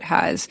work, that it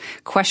has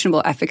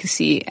questionable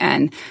efficacy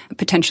and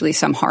potentially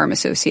some harm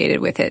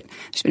associated with it.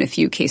 There's been a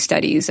few case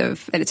studies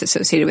of that it's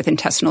associated with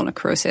intestinal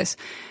necrosis.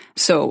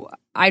 So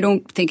I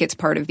don't think it's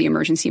part of the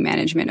emergency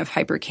management of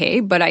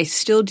hyper-K, but I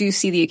still do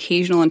see the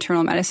occasional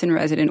internal medicine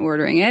resident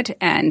ordering it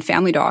and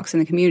family docs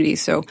in the community.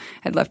 So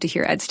I'd love to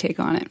hear Ed's take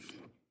on it.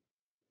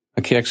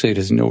 Kayexalate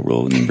has no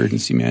role in the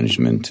emergency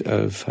management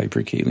of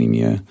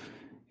hyperkalemia.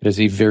 It has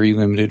a very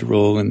limited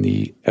role in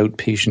the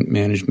outpatient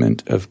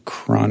management of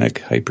chronic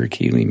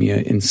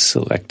hyperkalemia in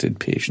selected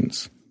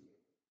patients.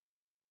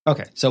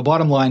 Okay, so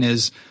bottom line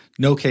is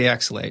no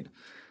kayexalate.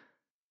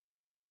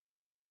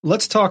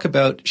 Let's talk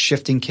about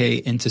shifting K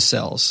into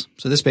cells.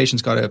 So this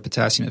patient's got a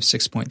potassium of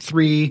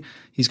 6.3.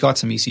 He's got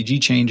some ECG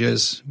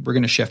changes. We're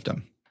going to shift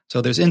him.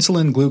 So there's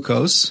insulin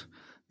glucose.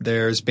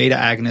 There's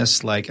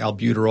beta-agonists like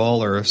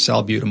albuterol or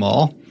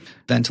salbutamol,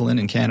 Ventolin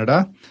in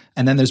Canada,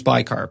 and then there's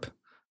bicarb.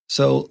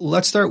 So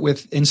let's start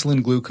with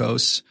insulin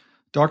glucose.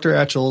 Dr.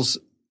 Etchels,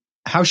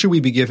 how should we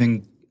be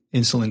giving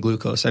insulin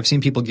glucose? I've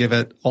seen people give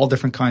it all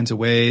different kinds of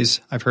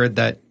ways. I've heard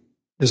that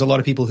there's a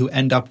lot of people who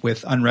end up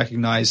with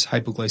unrecognized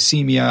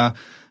hypoglycemia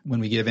when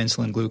we give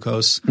insulin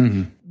glucose.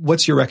 Mm-hmm.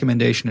 What's your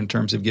recommendation in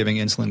terms of giving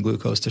insulin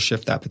glucose to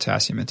shift that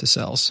potassium into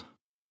cells?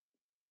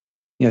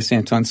 Yes,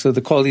 Anton. So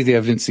the quality of the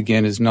evidence,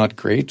 again, is not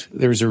great.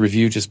 There's a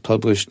review just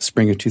published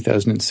spring of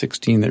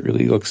 2016 that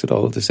really looks at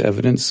all of this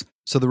evidence.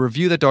 So the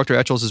review that Dr.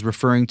 Etchels is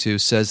referring to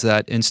says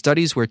that in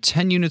studies where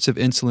 10 units of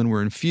insulin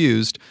were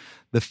infused,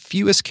 the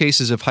fewest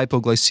cases of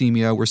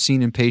hypoglycemia were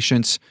seen in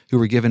patients who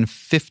were given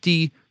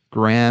 50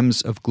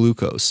 grams of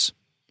glucose.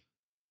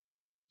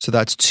 So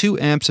that's 2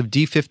 amps of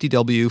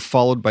D50W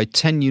followed by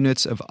 10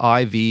 units of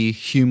IV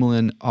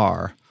Humulin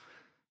R.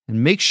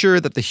 And make sure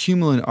that the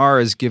Humulin R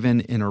is given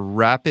in a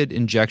rapid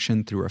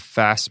injection through a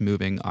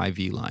fast-moving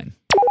IV line.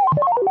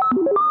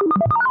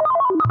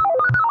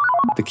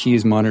 The key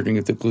is monitoring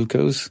of the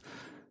glucose.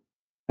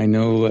 I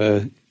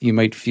know you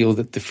might feel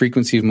that the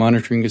frequency of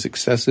monitoring is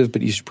excessive,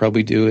 but you should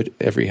probably do it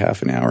every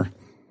half an hour.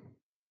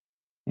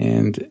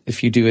 And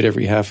if you do it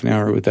every half an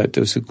hour with that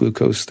dose of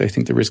glucose, I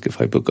think the risk of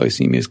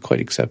hypoglycemia is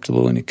quite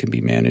acceptable and it can be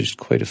managed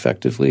quite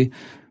effectively.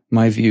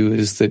 My view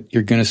is that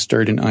you're going to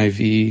start an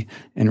IV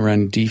and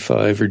run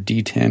D5 or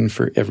D10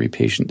 for every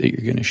patient that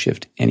you're going to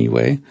shift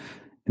anyway.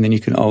 And then you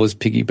can always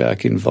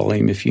piggyback in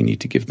volume if you need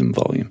to give them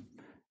volume.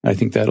 I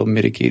think that'll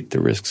mitigate the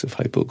risks of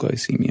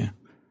hypoglycemia.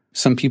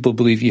 Some people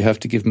believe you have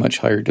to give much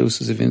higher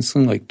doses of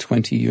insulin, like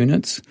 20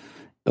 units,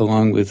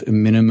 along with a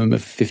minimum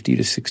of 50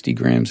 to 60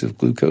 grams of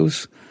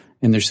glucose.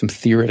 And there's some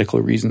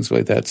theoretical reasons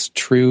why that's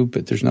true,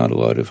 but there's not a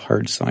lot of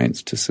hard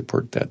science to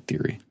support that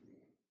theory.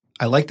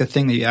 I like the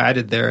thing that you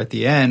added there at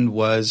the end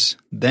was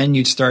then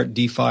you'd start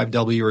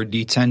D5W or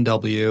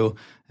D10W,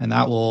 and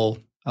that will,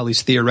 at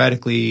least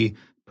theoretically,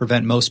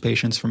 prevent most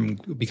patients from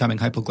becoming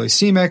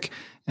hypoglycemic.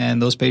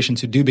 And those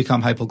patients who do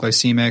become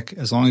hypoglycemic,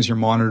 as long as you're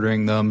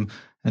monitoring them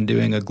and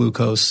doing a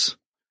glucose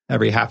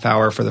every half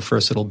hour for the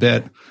first little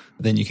bit,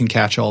 then you can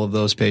catch all of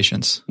those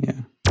patients.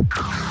 Yeah.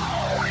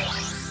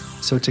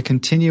 So to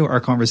continue our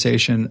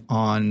conversation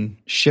on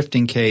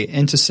shifting K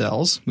into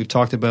cells, we've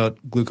talked about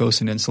glucose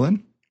and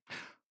insulin.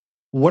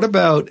 What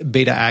about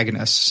beta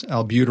agonists,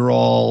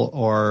 albuterol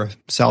or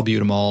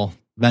salbutamol,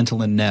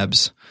 Ventolin,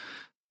 nebs?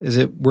 Is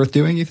it worth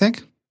doing, you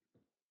think?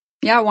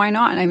 Yeah, why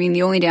not? I mean,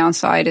 the only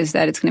downside is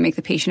that it's going to make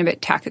the patient a bit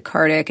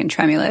tachycardic and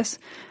tremulous,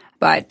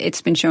 but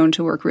it's been shown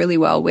to work really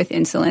well with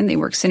insulin. They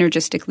work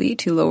synergistically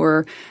to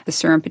lower the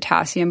serum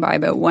potassium by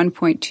about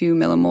 1.2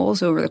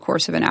 millimoles over the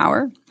course of an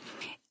hour.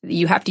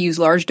 You have to use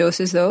large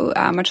doses, though,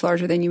 much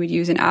larger than you would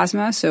use in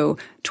asthma. So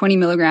 20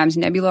 milligrams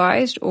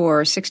nebulized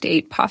or 6 to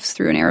 8 puffs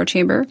through an aero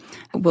chamber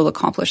will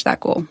accomplish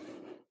that goal.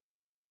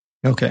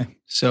 Okay.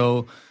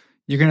 So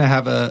you're going to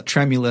have a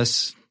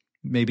tremulous,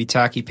 maybe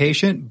tacky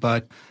patient,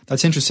 but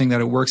that's interesting that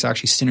it works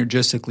actually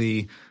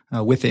synergistically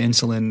with the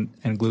insulin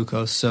and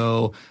glucose.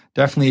 So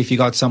definitely if you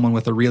got someone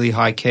with a really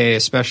high K,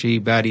 especially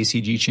bad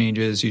ECG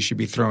changes, you should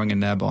be throwing a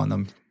neb on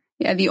them.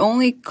 Yeah, the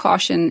only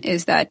caution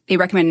is that they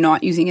recommend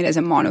not using it as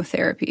a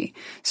monotherapy.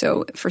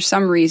 So for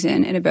some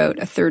reason, in about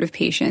a third of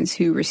patients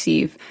who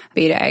receive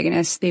beta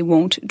agonists, they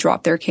won't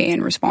drop their K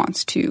in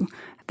response to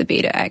the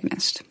beta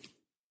agonist.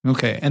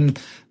 Okay. And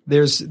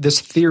there's this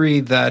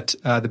theory that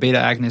the beta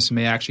agonist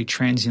may actually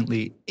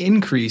transiently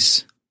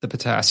increase the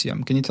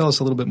potassium. Can you tell us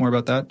a little bit more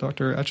about that,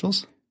 Dr.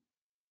 Etchels?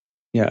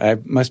 Yeah, I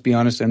must be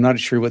honest, I'm not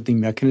sure what the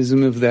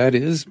mechanism of that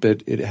is,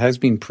 but it has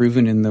been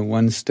proven in the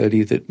one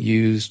study that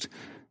used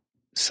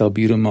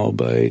salbutamol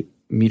by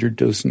metered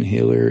dose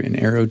inhaler in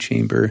aero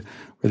chamber,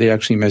 where they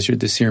actually measured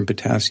the serum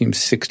potassium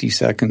 60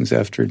 seconds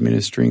after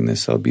administering the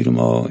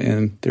salbutamol,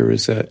 and there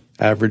was an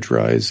average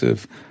rise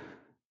of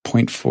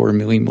 0.4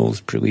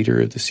 millimoles per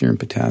liter of the serum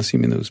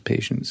potassium in those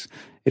patients.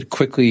 It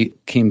quickly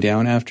came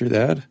down after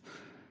that.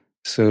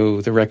 So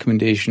the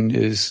recommendation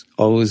is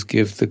always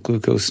give the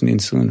glucose and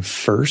insulin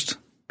first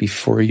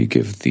before you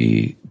give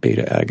the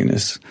beta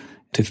agonists,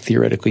 to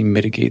theoretically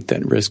mitigate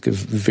that risk of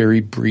very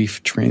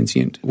brief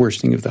transient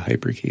worsening of the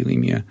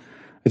hyperkalemia.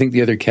 I think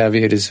the other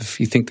caveat is if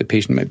you think the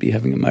patient might be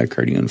having a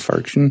myocardial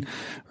infarction,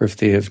 or if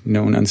they have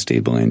known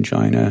unstable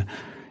angina,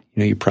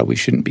 you probably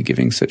shouldn't be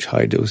giving such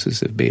high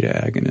doses of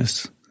beta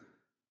agonists.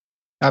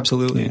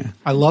 Absolutely. Yeah.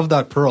 I love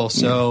that, Pearl.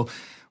 So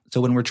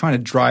when we're trying to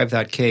drive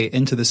that K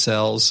into the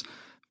cells,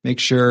 make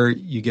sure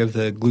you give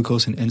the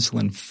glucose and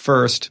insulin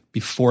first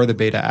before the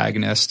beta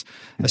agonist,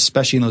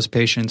 especially in those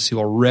patients who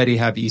already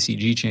have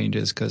ECG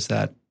changes, because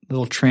that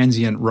little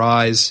transient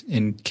rise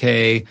in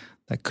K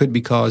that could be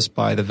caused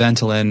by the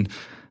Ventolin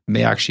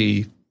may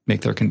actually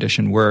make their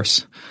condition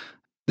worse.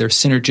 They're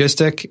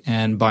synergistic,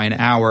 and by an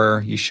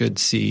hour, you should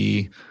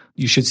see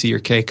your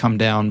K come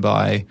down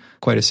by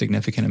quite a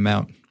significant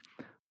amount.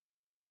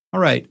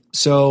 All right,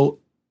 so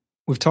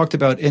we've talked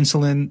about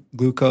insulin,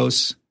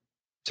 glucose,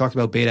 talked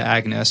about beta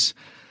agonists.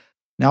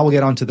 Now we'll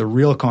get on to the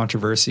real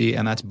controversy,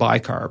 and that's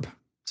bicarb.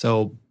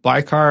 So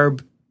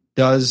bicarb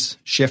does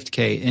shift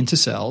K into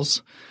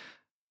cells.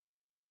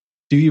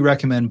 Do you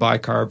recommend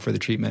bicarb for the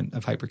treatment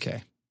of hyper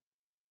K?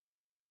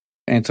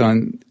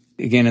 Anton,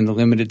 again, in the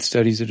limited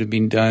studies that have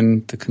been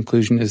done, the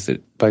conclusion is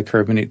that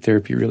bicarbonate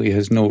therapy really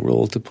has no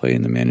role to play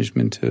in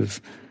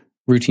the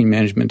routine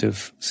management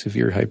of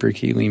severe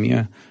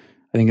hyperkalemia.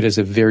 I think it has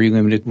a very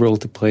limited role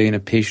to play in a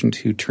patient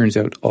who turns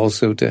out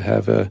also to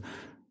have a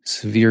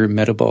severe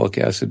metabolic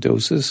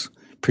acidosis,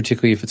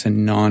 particularly if it's a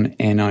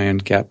non-anion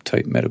gap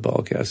type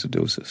metabolic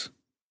acidosis.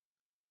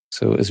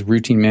 So as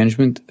routine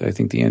management, I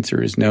think the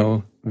answer is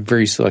no.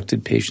 Very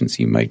selected patients,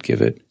 you might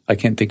give it. I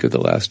can't think of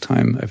the last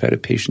time I've had a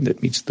patient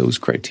that meets those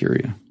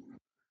criteria.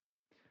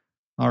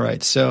 All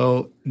right.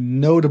 So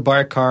no to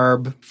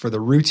bicarb for the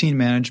routine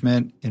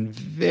management in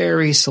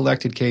very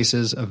selected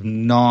cases of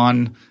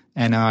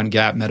non-anion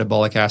gap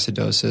metabolic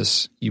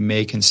acidosis. You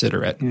may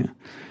consider it. Yeah.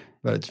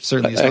 But it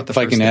certainly is not the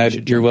first thing. If I can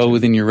add, you're well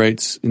within your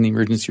rights in the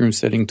emergency room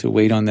setting to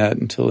wait on that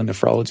until a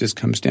nephrologist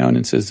comes down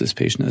and says this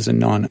patient has a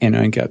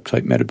non-anion gap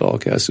type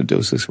metabolic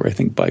acidosis, where I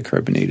think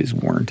bicarbonate is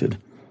warranted.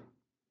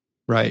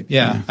 Right.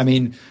 Yeah. I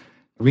mean,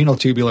 renal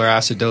tubular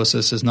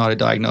acidosis is not a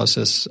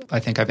diagnosis I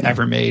think I've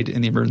ever made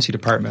in the emergency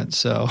department.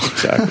 So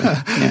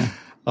exactly. Yeah.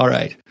 All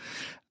right.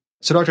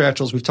 So Dr.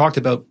 Etchels, we've talked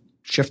about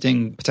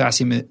shifting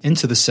potassium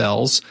into the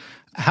cells.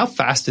 How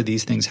fast do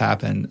these things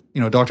happen?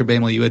 Dr.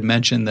 Bamel, you had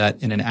mentioned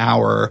that in an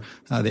hour,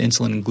 the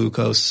insulin and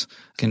glucose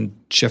can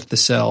shift the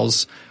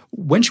cells.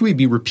 When should we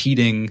be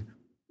repeating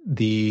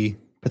the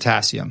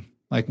potassium?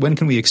 Like, when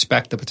can we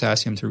expect the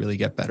potassium to really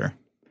get better?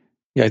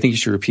 Yeah, I think you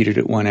should repeat it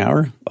at 1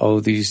 hour. All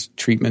of these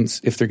treatments,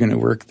 if they're going to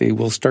work, they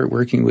will start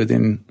working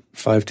within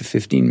 5 to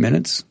 15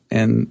 minutes,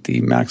 and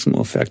the maximal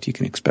effect you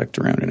can expect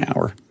around an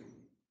hour.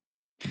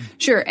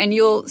 Sure. And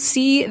you'll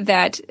see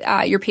that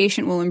your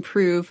patient will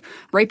improve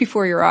right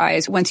before your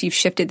eyes once you've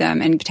shifted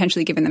them and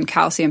potentially given them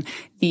calcium.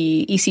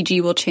 The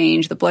ECG will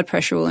change, the blood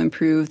pressure will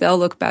improve, they'll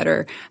look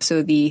better.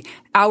 So the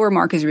hour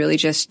mark is really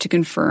just to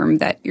confirm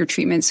that your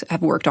treatments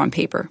have worked on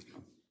paper.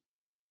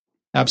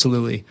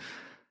 Absolutely.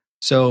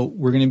 So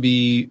we're going to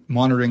be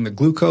monitoring the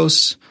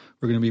glucose.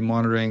 We're going to be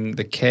monitoring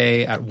the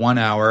K at 1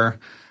 hour.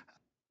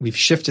 We've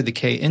shifted the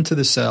K into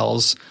the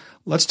cells.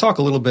 Let's talk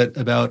a little bit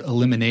about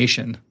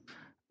elimination.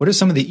 What are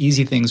some of the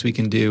easy things we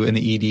can do in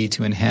the ED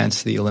to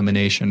enhance the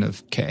elimination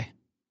of K?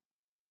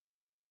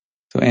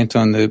 So,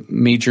 Anton, the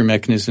major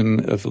mechanism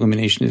of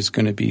elimination is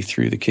going to be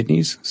through the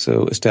kidneys.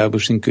 So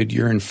establishing good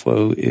urine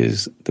flow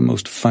is the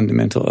most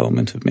fundamental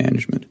element of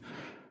management.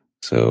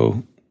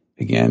 So,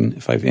 again,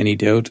 if I have any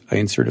doubt, I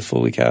insert a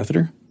Foley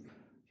catheter.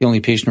 The only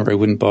patient where I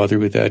wouldn't bother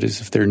with that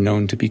is if they're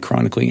known to be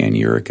chronically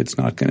anuric. It's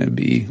not going to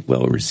be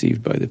well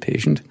received by the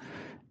patient.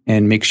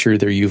 And make sure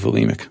they're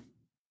euvolemic.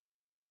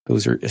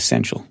 Those are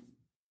essential.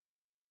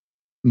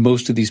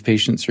 Most of these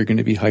patients are going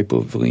to be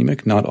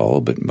hypovolemic, not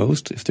all, but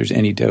most. If there's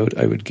any doubt,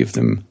 I would give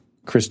them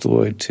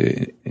crystalloid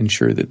to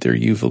ensure that they're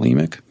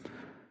euvolemic.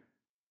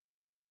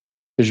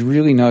 There's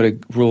really not a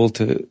role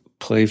to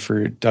play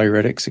for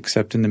diuretics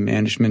except in the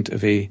management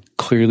of a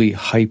clearly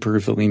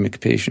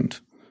hypervolemic patient.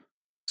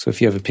 So if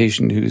you have a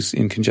patient who's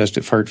in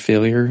congestive heart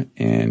failure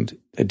and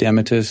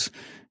edematous,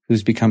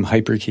 who's become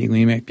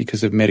hyperkalemic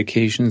because of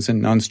medications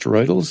and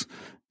nonsteroidals,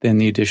 then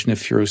the addition of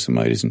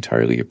furosemide is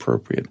entirely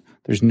appropriate.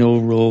 There's no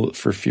role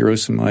for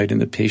furosemide in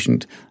the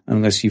patient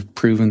unless you've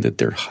proven that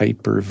they're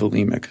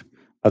hypervolemic.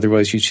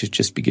 Otherwise, you should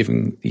just be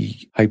giving the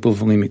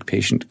hypovolemic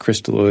patient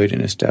crystalloid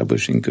and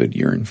establishing good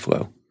urine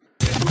flow.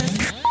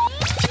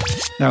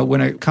 Now,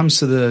 when it comes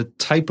to the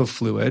type of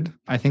fluid,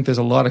 I think there's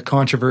a lot of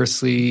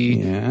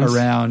controversy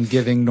around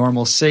giving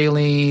normal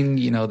saline.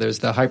 You know, there's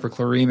the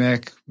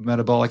hyperchloremic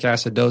metabolic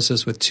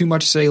acidosis with too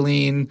much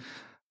saline.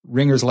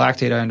 Ringer's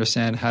lactate, I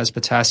understand, has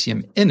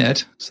potassium in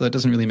it, so that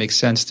doesn't really make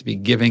sense to be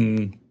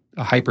giving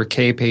a hyper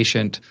K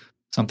patient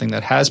something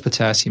that has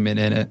potassium in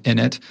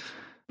it.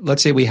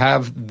 Let's say we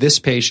have this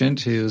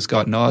patient who's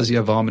got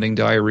nausea, vomiting,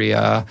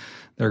 diarrhea,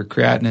 their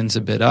creatinine's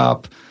a bit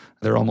up,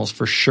 they're almost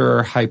for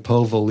sure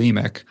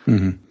hypovolemic.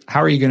 Mm-hmm.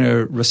 How are you going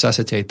to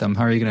resuscitate them?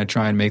 How are you going to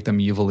try and make them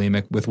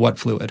euvolemic with what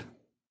fluid?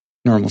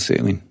 Normal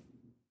saline.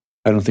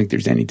 I don't think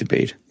there's any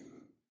debate.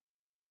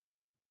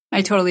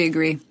 I totally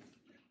agree.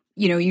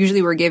 You know,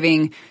 usually we're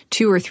giving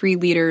 2 or 3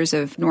 liters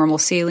of normal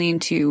saline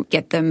to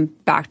get them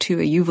back to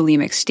a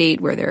euvolemic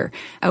state where they're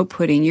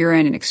outputting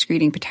urine and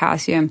excreting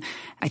potassium.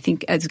 I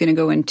think Ed's going to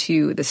go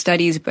into the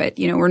studies, but,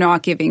 you know, we're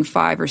not giving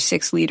 5 or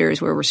 6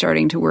 liters where we're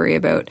starting to worry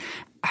about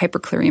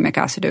hyperchloremic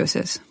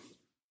acidosis.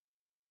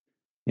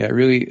 Yeah,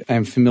 really,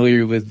 I'm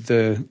familiar with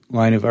the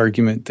line of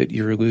argument that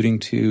you're alluding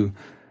to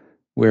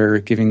where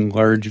giving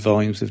large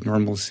volumes of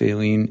normal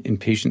saline in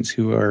patients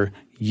who are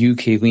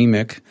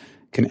eukalemic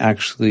can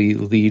actually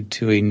lead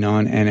to a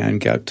non-anion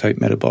gap type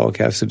metabolic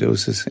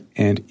acidosis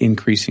and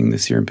increasing the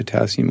serum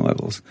potassium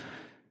levels.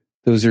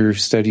 Those are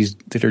studies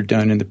that are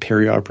done in the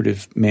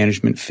perioperative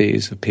management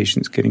phase of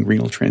patients getting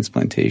renal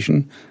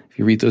transplantation. If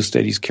you read those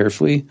studies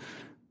carefully,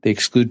 they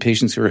exclude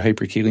patients who are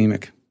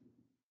hyperkalemic.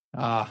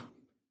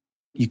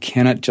 You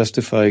cannot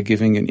justify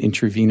giving an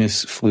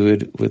intravenous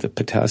fluid with a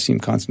potassium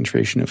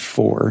concentration of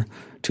 4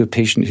 to a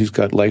patient who's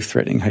got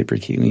life-threatening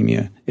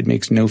hyperkalemia. It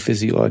makes no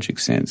physiologic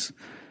sense.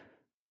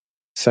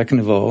 Second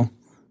of all,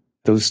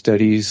 those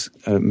studies,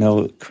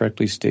 Mel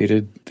correctly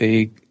stated,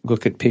 they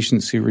look at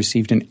patients who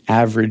received an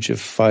average of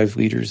 5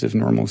 liters of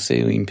normal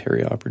saline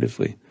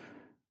perioperatively.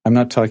 I'm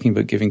not talking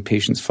about giving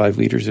patients 5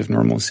 liters of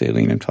normal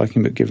saline. I'm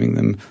talking about giving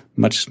them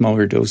much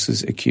smaller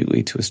doses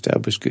acutely to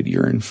establish good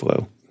urine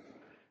flow.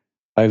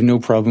 I have no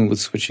problem with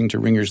switching to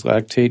Ringer's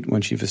lactate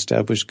once you've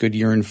established good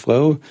urine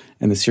flow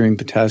and the serum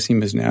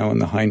potassium is now in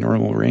the high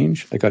normal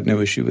range. I got no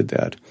issue with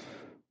that.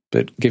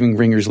 But giving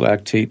Ringer's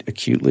lactate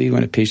acutely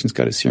when a patient's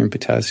got a serum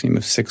potassium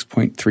of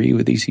 6.3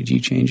 with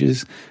ECG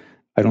changes,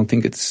 I don't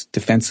think it's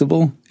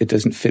defensible. It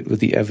doesn't fit with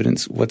the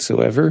evidence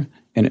whatsoever,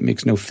 and it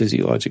makes no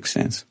physiologic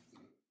sense.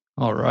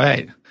 All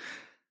right.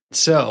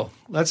 So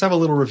let's have a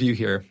little review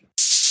here.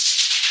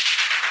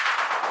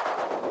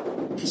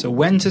 So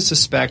when to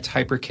suspect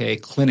hyper K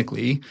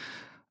clinically?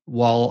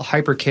 While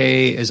hyper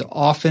K is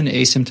often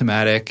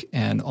asymptomatic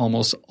and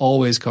almost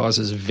always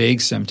causes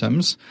vague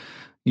symptoms,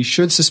 you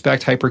should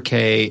suspect hyper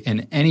K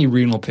in any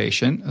renal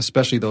patient,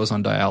 especially those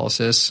on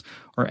dialysis,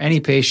 or any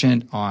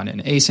patient on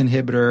an ACE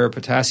inhibitor,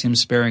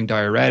 potassium-sparing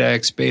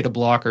diuretics, beta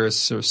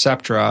blockers, or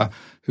Septra,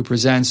 who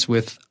presents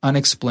with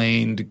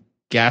unexplained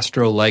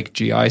gastro-like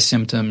GI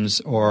symptoms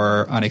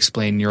or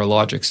unexplained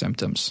neurologic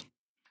symptoms.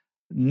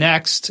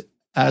 Next,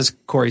 as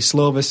Corey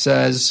Slovis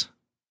says,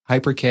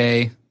 hyper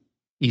K,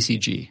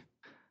 ECG.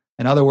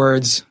 In other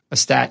words, a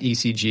stat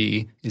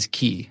ECG is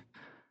key.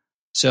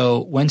 So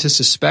when to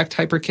suspect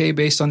hyper K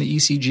based on the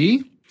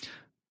ECG?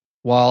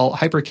 While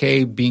hyper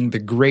K, being the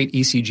great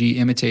ECG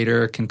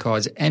imitator, can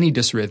cause any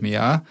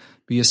dysrhythmia,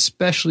 be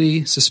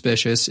especially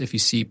suspicious if you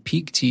see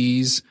peak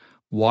Ts,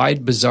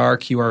 wide bizarre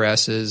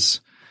QRSs,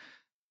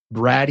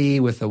 braddy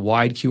with a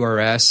wide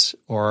QRS,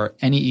 or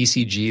any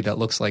ECG that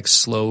looks like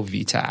slow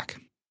VTAC.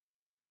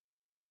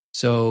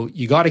 So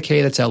you got a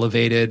K that's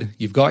elevated,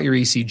 you've got your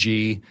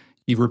ECG,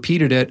 you've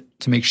repeated it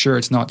to make sure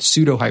it's not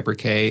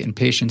pseudo-hyper-K in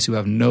patients who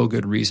have no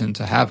good reason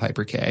to have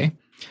hyper-K.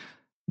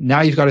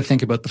 Now you've got to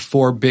think about the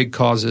four big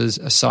causes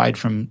aside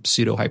from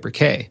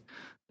pseudo-hyper-K.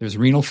 There's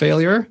renal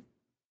failure,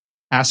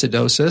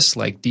 acidosis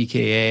like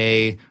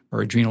DKA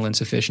or adrenal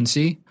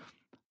insufficiency,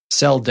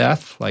 cell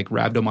death like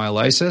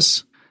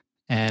rhabdomyolysis,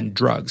 and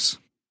drugs.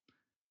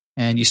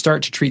 And you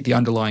start to treat the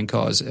underlying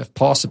cause if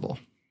possible.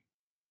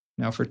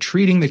 Now, for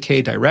treating the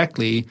K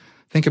directly,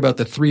 think about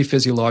the three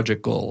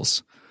physiologic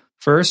goals.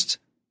 First,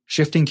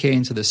 shifting K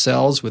into the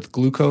cells with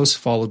glucose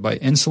followed by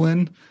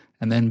insulin,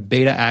 and then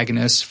beta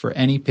agonists for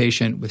any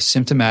patient with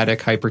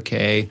symptomatic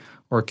hyper-K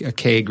or a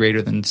K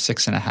greater than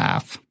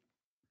 6.5.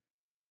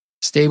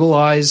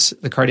 Stabilize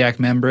the cardiac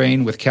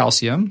membrane with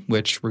calcium,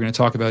 which we're going to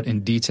talk about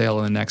in detail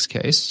in the next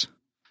case,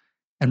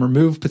 and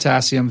remove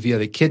potassium via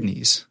the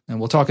kidneys. And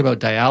we'll talk about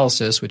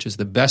dialysis, which is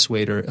the best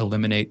way to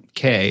eliminate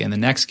K in the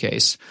next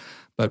case.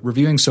 But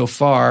reviewing so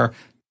far,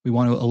 we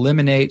want to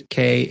eliminate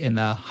K in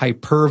the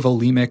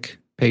hypervolemic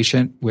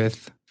patient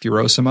with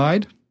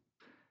furosemide,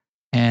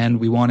 and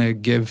we want to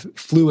give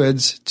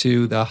fluids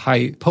to the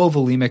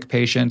hypovolemic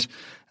patient,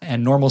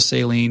 and normal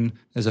saline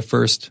is a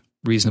first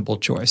reasonable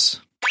choice.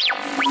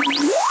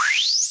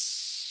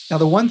 Now,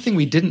 the one thing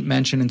we didn't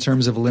mention in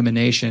terms of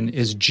elimination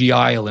is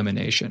GI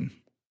elimination.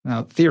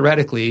 Now,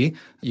 theoretically,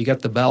 you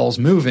get the bowels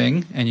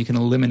moving and you can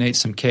eliminate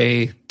some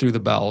K through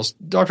the bowels.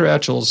 Dr.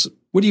 Etchells,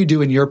 what do you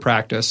do in your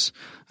practice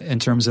in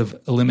terms of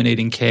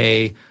eliminating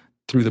K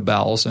through the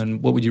bowels,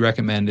 and what would you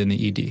recommend in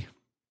the ED?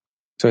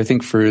 So I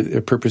think for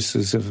the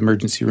purposes of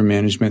emergency room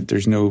management,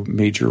 there's no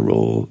major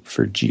role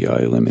for GI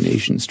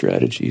elimination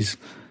strategies.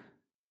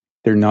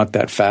 They're not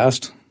that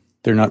fast.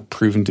 They're not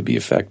proven to be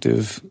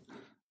effective.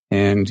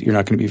 And you're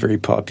not going to be very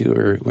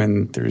popular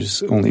when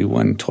there's only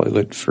one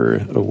toilet for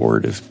a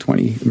ward of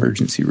 20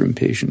 emergency room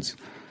patients.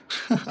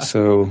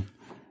 So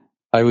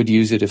I would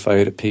use it if I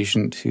had a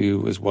patient who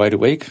was wide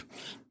awake,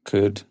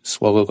 could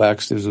swallow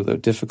laxatives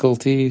without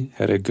difficulty,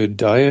 had a good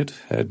diet,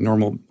 had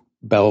normal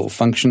bowel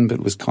function, but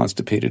was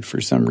constipated for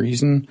some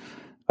reason.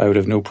 I would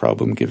have no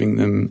problem giving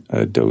them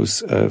a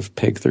dose of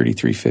PEG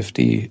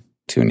 3350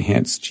 to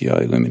enhance GI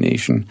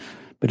elimination.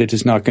 But it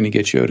is not going to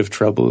get you out of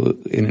trouble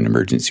in an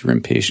emergency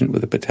room patient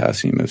with a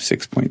potassium of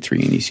 6.3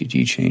 and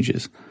ECG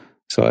changes.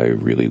 So I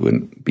really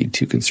wouldn't be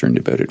too concerned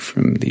about it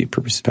from the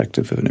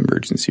perspective of an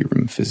emergency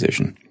room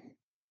physician.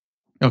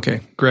 Okay,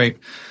 great.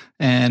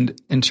 And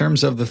in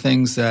terms of the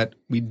things that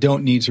we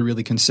don't need to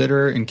really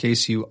consider in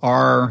case you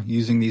are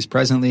using these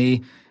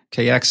presently,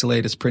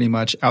 kayexalate is pretty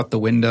much out the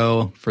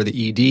window for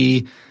the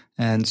ED,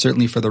 and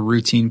certainly for the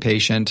routine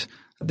patient,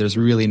 there's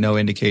really no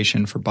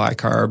indication for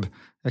bicarb,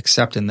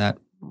 except in that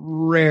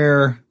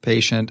rare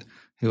patient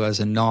who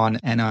has a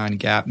non-anion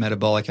gap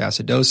metabolic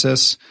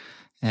acidosis,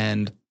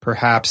 and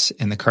perhaps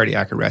in the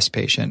cardiac arrest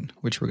patient,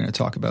 which we're going to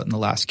talk about in the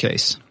last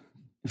case.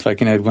 If I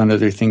can add one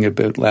other thing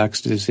about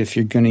laxatives, if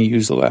you're going to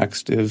use a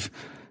laxative,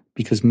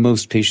 because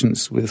most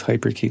patients with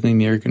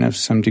hyperkalemia are going to have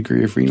some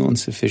degree of renal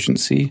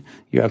insufficiency,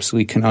 you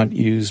absolutely cannot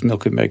use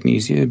milk of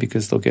magnesia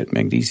because they'll get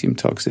magnesium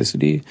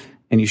toxicity,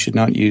 and you should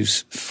not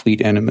use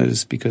fleet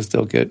enemas because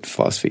they'll get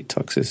phosphate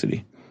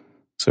toxicity.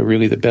 So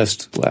really the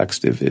best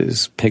laxative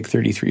is PEG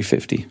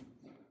 3350.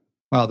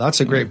 Wow,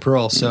 that's a great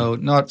pearl. So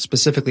not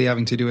specifically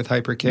having to do with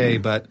hyper-K,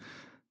 but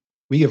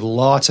we give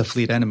lots of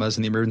fleet enemas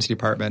in the emergency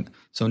department.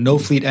 So no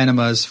fleet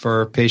enemas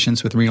for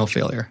patients with renal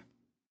failure.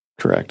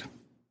 Correct.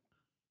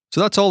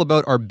 So that's all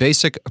about our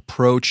basic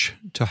approach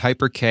to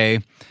hyper-K.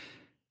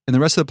 In the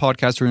rest of the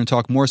podcast, we're going to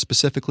talk more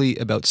specifically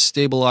about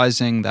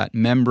stabilizing that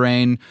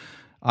membrane,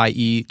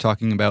 i.e.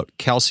 talking about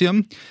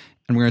calcium.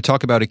 And we're going to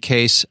talk about a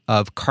case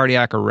of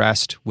cardiac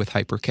arrest with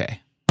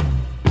hyper-K.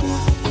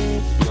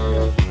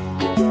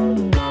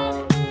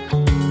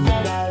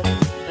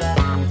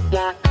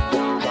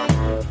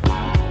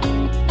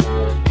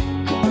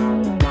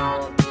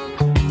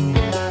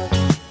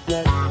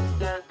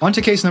 On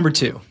to case number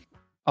 2.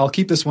 I'll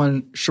keep this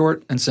one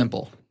short and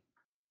simple.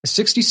 A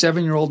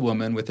 67-year-old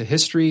woman with a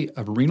history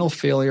of renal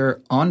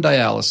failure on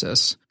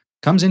dialysis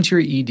comes into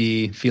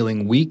your ED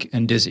feeling weak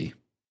and dizzy.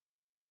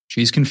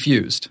 She's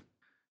confused.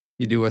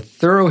 You do a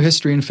thorough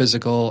history and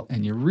physical,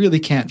 and you really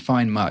can't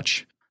find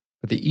much.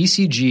 But the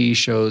ECG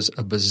shows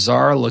a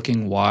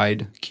bizarre-looking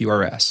wide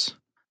QRS.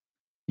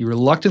 You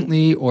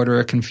reluctantly order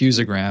a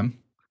confusogram,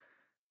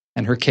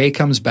 and her K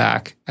comes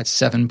back at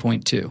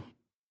 7.2.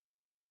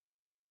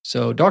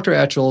 So, Dr.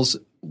 Etchells,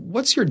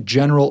 what's your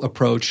general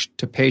approach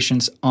to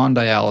patients on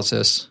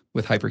dialysis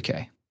with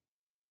hyper-K?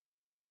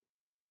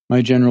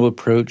 My general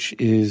approach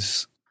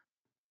is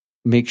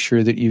make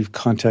sure that you've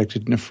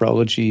contacted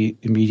nephrology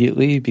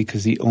immediately,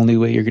 because the only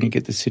way you're going to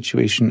get the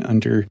situation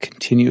under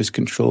continuous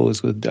control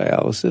is with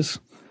dialysis.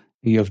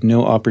 You have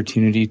no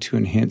opportunity to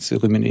enhance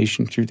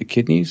elimination through the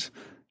kidneys.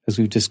 As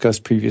we've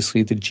discussed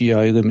previously, the GI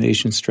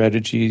elimination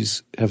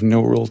strategies have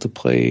no role to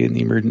play in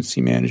the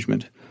emergency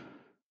management.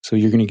 So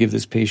you're going to give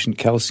this patient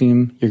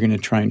calcium, you're going to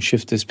try and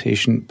shift this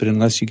patient, but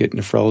unless you get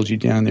nephrology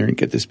down there and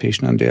get this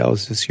patient on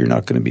dialysis, you're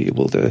not going to be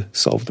able to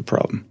solve the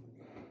problem.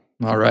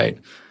 All right.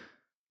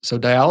 So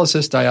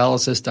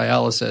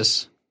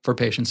dialysis for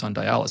patients on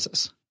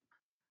dialysis.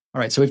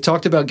 All right, so we've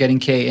talked about getting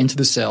K into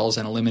the cells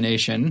and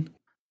elimination.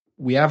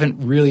 We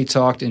haven't really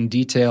talked in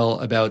detail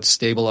about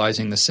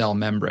stabilizing the cell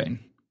membrane.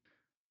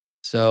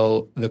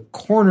 So the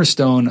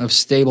cornerstone of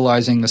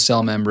stabilizing the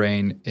cell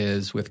membrane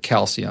is with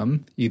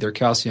calcium, either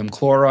calcium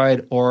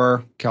chloride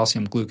or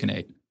calcium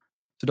gluconate.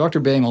 So Dr.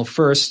 Bangel,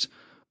 first,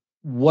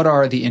 what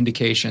are the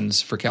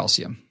indications for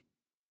calcium?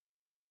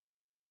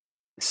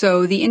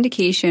 So the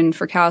indication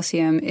for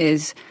calcium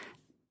is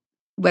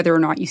whether or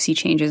not you see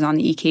changes on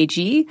the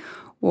EKG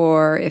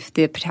or if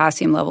the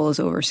potassium level is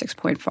over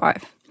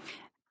 6.5.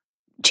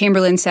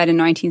 Chamberlain said in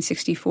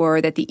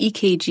 1964 that the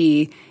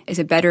EKG is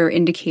a better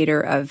indicator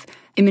of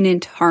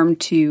imminent harm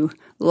to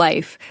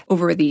life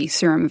over the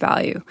serum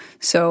value.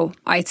 So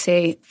I'd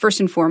say, first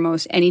and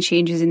foremost, any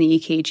changes in the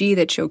EKG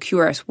that show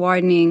QRS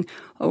widening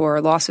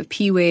or loss of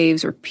P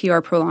waves or PR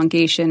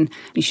prolongation,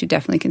 you should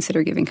definitely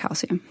consider giving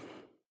calcium.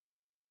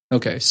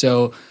 Okay,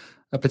 so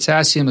a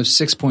potassium of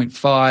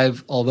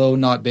 6.5, although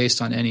not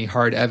based on any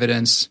hard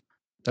evidence,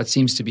 that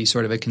seems to be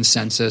sort of a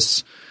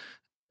consensus.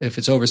 If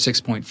it's over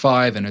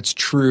 6.5 and it's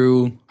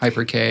true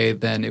hyper-K,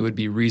 then it would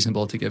be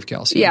reasonable to give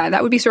calcium. Yeah,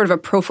 that would be sort of a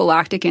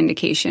prophylactic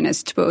indication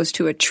as opposed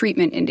to a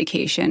treatment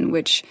indication,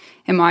 which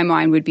in my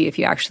mind would be if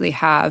you actually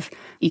have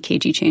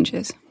EKG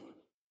changes. So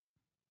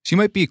you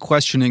might be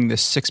questioning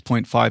this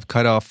 6.5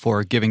 cutoff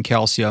for giving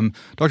calcium.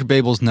 Dr.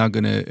 Babel's now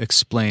going to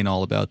explain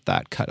all about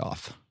that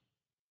cutoff.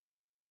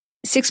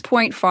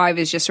 6.5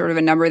 is just sort of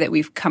a number that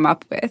we've come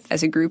up with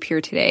as a group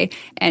here today,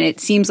 and it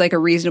seems like a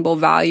reasonable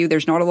value.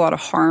 There's not a lot of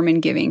harm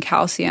in giving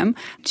calcium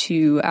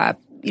to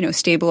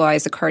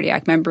stabilize the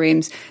cardiac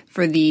membranes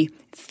for the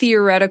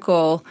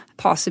theoretical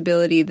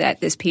possibility that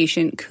this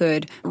patient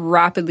could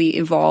rapidly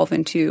evolve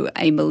into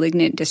a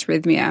malignant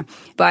dysrhythmia.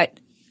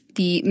 But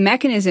the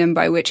mechanism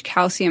by which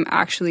calcium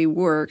actually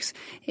works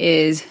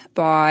is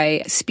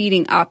by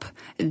speeding up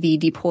the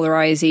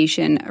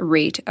depolarization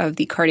rate of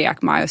the cardiac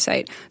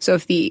myocyte. So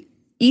if the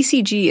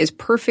ECG is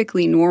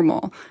perfectly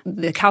normal,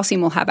 the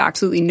calcium will have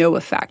absolutely no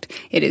effect.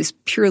 It is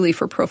purely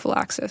for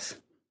prophylaxis.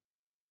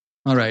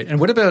 All right. And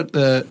what about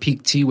the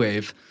peak T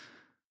wave?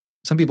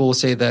 Some people will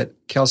say that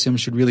calcium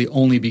should really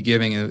only be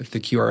giving if the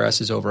QRS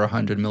is over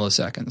 100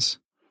 milliseconds.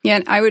 Yeah,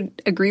 and I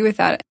would agree with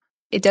that.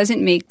 It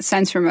doesn't make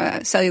sense from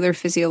a cellular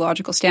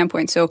physiological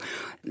standpoint. So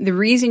the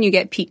reason you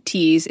get peak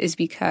Ts is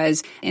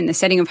because in the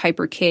setting of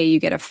hyper-K, you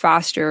get a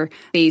faster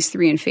phase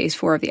 3 and phase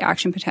 4 of the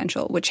action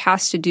potential, which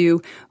has to do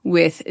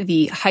with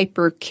the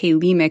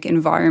hyperkalemic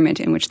environment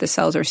in which the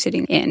cells are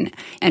sitting in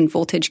and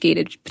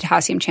voltage-gated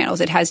potassium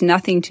channels. It has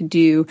nothing to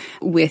do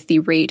with the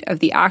rate of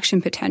the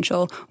action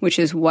potential, which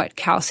is what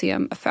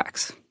calcium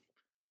affects.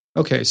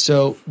 Okay,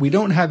 so we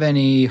don't have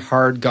any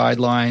hard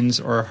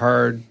guidelines or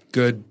hard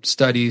good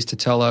studies to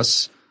tell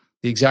us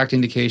the exact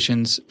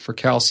indications for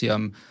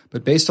calcium,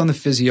 but based on the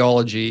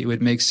physiology, it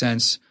would make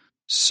sense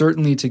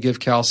certainly to give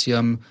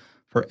calcium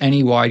for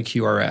any wide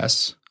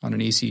QRS on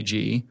an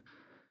ECG.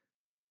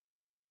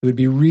 It would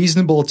be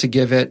reasonable to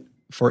give it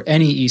for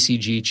any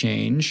ECG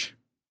change,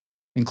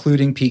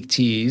 including peak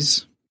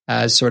Ts,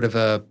 as sort of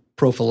a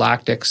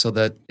prophylactic so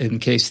that in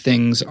case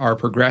things are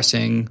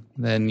progressing,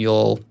 then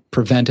you'll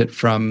prevent it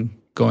from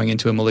going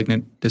into a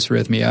malignant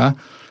dysrhythmia.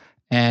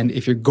 And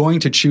if you're going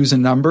to choose a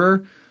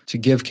number to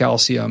give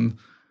calcium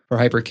for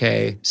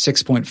hyper-K,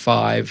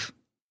 6.5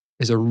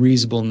 is a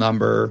reasonable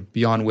number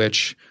beyond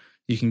which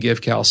you can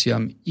give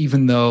calcium,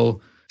 even though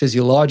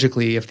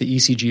physiologically, if the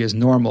ECG is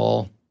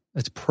normal,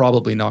 it's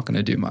probably not going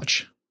to do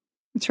much.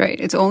 That's right.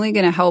 It's only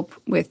going to help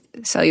with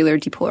cellular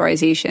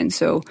depolarization.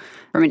 So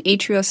from an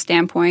atrial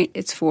standpoint,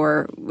 it's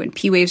for when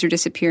P waves are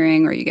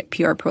disappearing or you get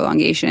PR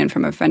prolongation. And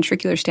from a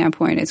ventricular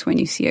standpoint, it's when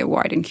you see a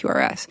widened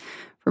QRS.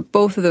 For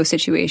both of those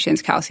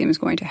situations, calcium is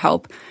going to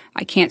help.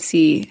 I can't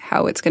see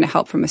how it's going to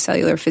help from a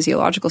cellular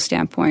physiological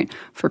standpoint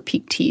for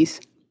peak Ts.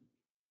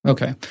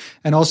 Okay.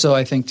 And also,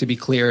 I think to be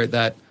clear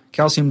that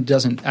calcium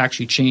doesn't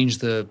actually change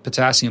the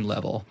potassium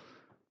level.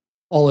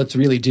 All it's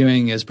really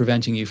doing is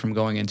preventing you from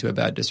going into a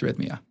bad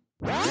dysrhythmia.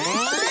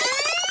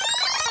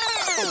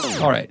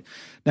 All right.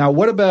 Now,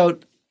 what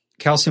about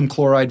calcium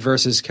chloride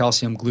versus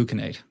calcium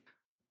gluconate?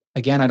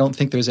 Again, I don't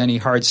think there's any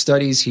hard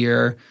studies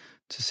here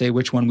to say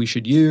which one we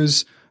should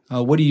use.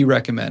 What do you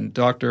recommend,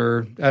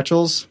 Dr.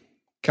 Etchels?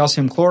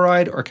 Calcium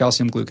chloride or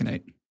calcium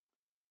gluconate?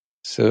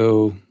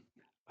 So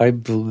I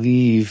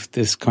believe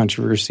this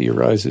controversy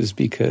arises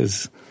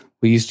because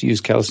we used to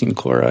use calcium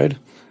chloride,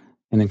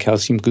 and then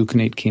calcium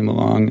gluconate came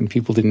along, and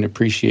people didn't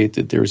appreciate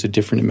that there was a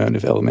different amount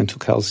of elemental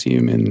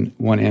calcium in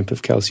 1 amp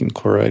of calcium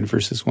chloride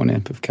versus 1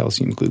 amp of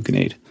calcium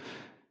gluconate.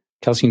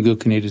 Calcium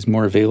gluconate is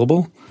more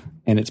available,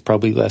 and it's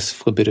probably less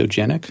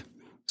phlebitogenic.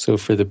 So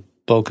for the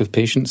bulk of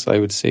patients, I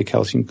would say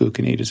calcium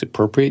gluconate is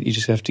appropriate. You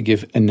just have to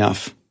give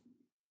enough.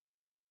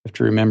 You have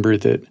to remember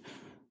that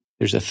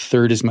there's a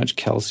third as much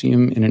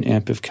calcium in an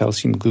amp of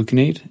calcium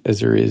gluconate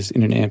as there is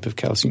in an amp of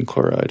calcium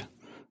chloride.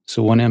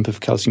 So 1 amp of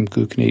calcium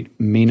gluconate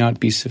may not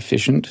be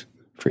sufficient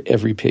for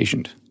every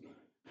patient.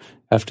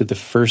 After the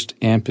first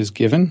amp is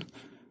given,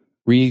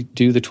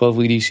 redo the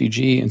 12-lead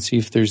ECG and see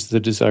if there's the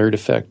desired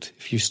effect.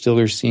 If you still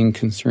are seeing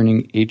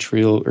concerning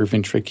atrial or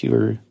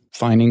ventricular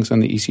findings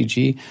on the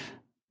ECG,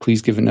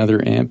 please give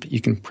another amp.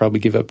 You can probably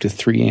give up to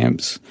 3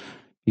 amps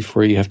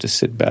before you have to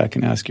sit back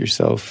and ask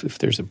yourself if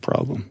there's a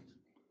problem.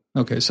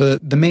 Okay, so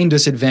the main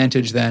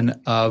disadvantage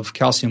then of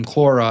calcium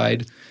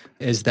chloride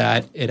is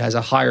that it has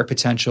a higher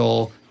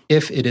potential,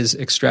 if it is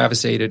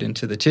extravasated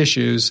into the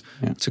tissues,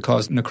 to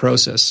cause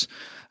necrosis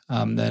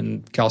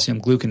than calcium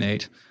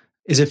gluconate.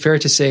 Is it fair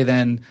to say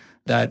then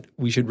that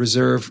we should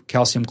reserve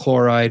calcium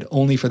chloride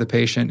only for the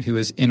patient who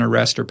is in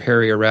arrest or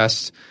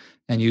peri-arrest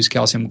and use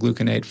calcium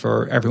gluconate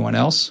for everyone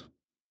else?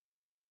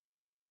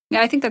 Yeah,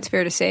 I think that's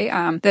fair to say.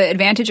 The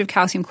advantage of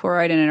calcium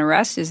chloride in an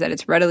arrest is that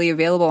it's readily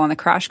available on the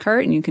crash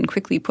cart and you can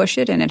quickly push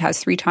it, and it has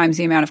 3 times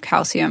the amount of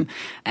calcium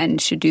and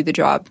should do the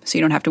job. So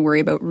you don't have to worry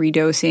about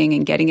redosing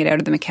and getting it out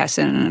of the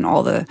McKesson and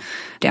all the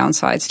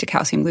downsides to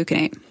calcium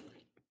gluconate.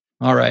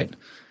 All right.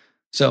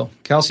 So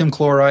calcium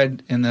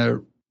chloride in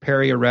the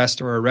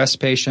peri-arrest or arrest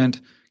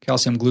patient,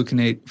 calcium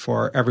gluconate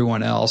for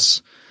everyone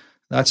else.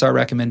 That's our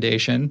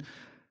recommendation.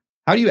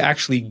 How do you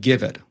actually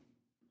give it?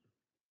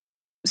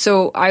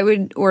 So I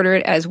would order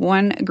it as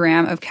 1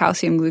 gram of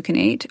calcium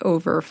gluconate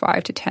over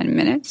 5 to 10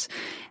 minutes,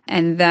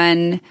 and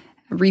then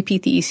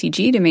repeat the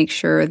ECG to make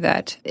sure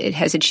that it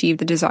has achieved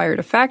the desired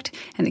effect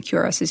and the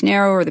QRS is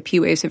narrow or the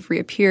P waves have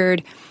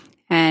reappeared.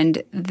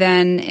 And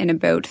then in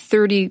about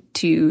 30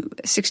 to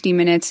 60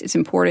 minutes, it's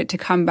important to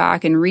come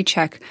back and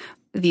recheck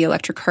the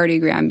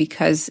electrocardiogram,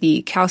 because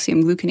the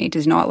calcium gluconate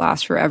does not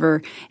last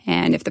forever.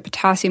 And if the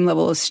potassium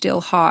level is still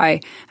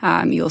high,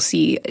 you'll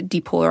see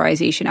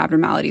depolarization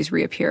abnormalities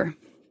reappear.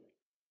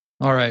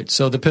 All right.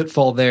 So the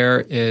pitfall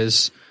there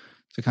is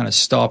to kind of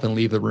stop and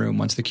leave the room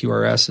once the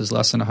QRS is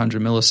less than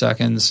 100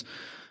 milliseconds,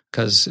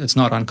 because it's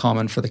not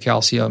uncommon for the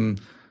calcium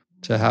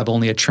to have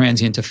only a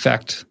transient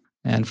effect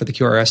and for the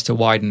QRS to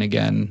widen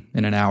again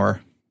in an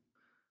hour.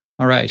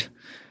 All right.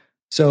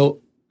 So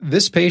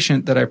this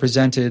patient that I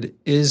presented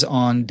is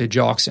on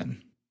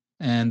digoxin,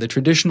 and the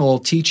traditional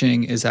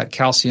teaching is that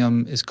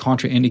calcium is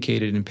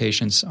contraindicated in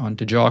patients on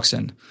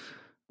digoxin.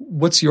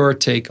 What's your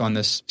take on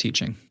this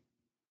teaching?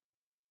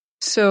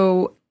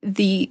 So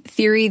the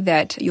theory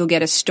that you'll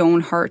get a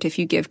stone heart if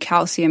you give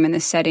calcium in the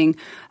setting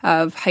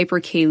of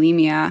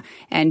hyperkalemia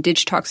and dig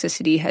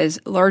toxicity has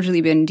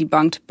largely been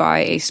debunked by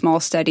a small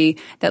study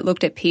that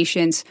looked at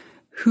patients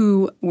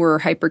who were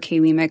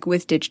hyperkalemic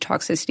with dig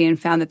toxicity and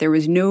found that there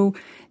was no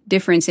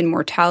difference in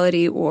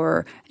mortality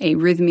or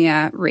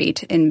arrhythmia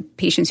rate in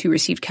patients who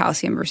received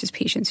calcium versus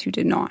patients who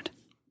did not.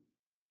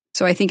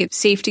 So I think it's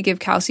safe to give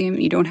calcium.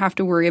 You don't have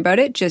to worry about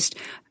it. Just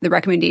the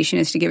recommendation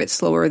is to give it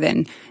slower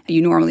than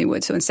you normally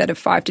would. So instead of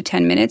 5 to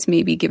 10 minutes,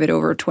 maybe give it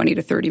over 20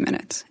 to 30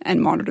 minutes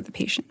and monitor the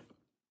patient.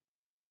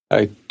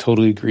 I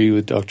totally agree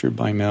with Dr.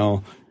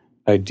 Bimel.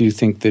 I do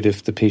think that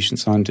if the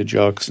patient's on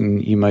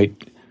digoxin, you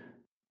might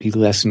be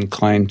less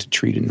inclined to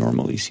treat a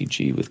normal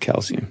ECG with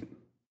calcium.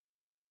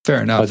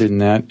 Fair enough. Other than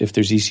that, if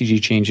there's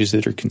ECG changes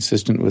that are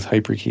consistent with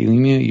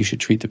hyperkalemia, you should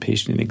treat the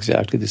patient in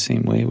exactly the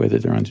same way, whether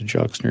they're on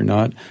digoxin or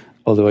not.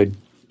 Although I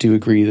do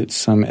agree that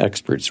some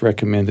experts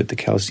recommend that the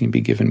calcium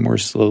be given more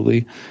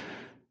slowly.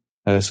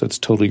 So it's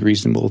totally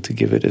reasonable to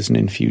give it as an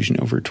infusion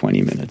over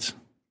 20 minutes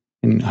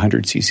in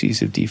 100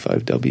 cc's of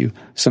D5W.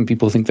 Some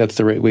people think that's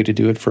the right way to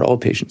do it for all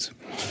patients.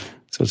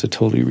 So it's a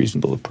totally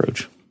reasonable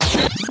approach.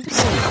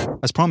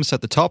 As promised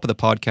at the top of the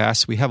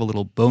podcast, we have a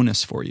little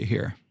bonus for you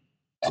here.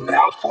 And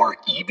now for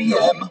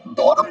EBM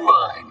Bottom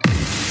Line.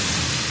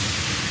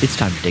 It's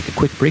time to take a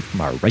quick break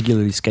from our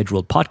regularly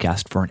scheduled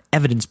podcast for an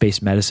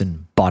evidence-based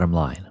medicine bottom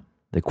line.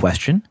 The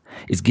question,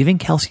 is giving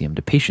calcium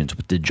to patients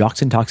with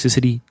digoxin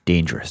toxicity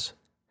dangerous?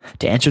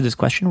 To answer this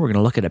question, we're going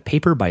to look at a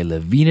paper by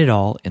Levine et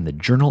al. In the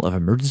Journal of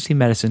Emergency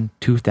Medicine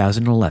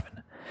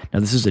 2011. Now,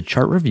 this is a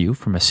chart review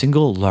from a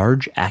single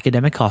large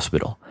academic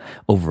hospital.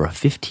 Over a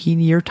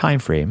 15-year time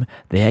frame,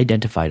 they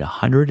identified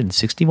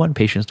 161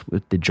 patients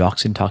with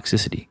digoxin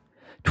toxicity.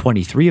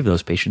 23 of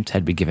those patients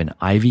had been given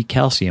IV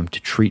calcium to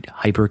treat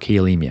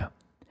hyperkalemia.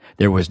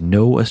 There was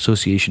no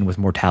association with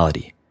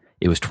mortality.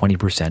 It was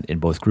 20% in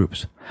both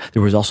groups.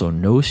 There was also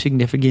no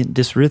significant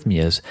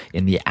dysrhythmias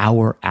in the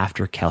hour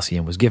after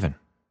calcium was given.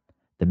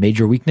 The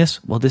major weakness?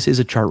 Well, this is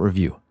a chart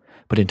review.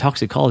 But in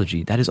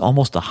toxicology, that is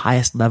almost the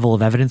highest level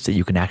of evidence that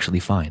you can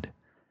actually find.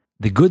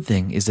 The good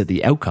thing is that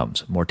the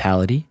outcomes,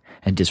 mortality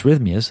and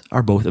dysrhythmias,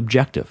 are both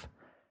objective.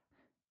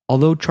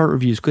 Although chart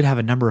reviews could have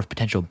a number of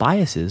potential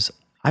biases,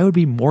 I would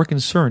be more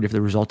concerned if the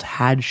results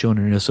had shown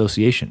an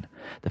association.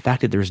 The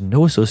fact that there is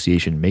no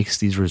association makes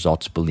these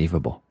results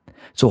believable.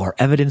 So our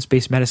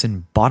evidence-based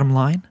medicine bottom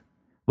line?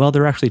 Well,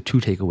 there are actually 2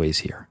 takeaways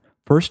here.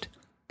 First,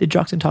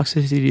 digoxin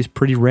toxicity is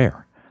pretty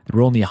rare. There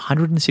were only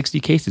 160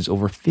 cases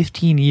over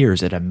 15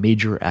 years at a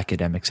major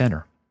academic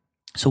center.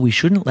 So we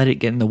shouldn't let it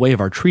get in the way of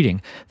our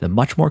treating the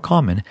much more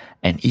common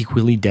and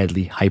equally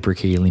deadly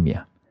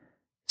hyperkalemia.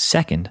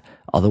 Second,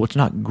 although it's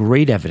not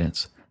great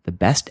evidence, the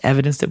best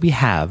evidence that we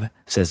have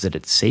says that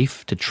it's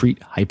safe to treat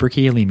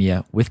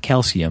hyperkalemia with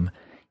calcium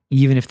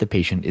even if the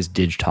patient is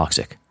DIG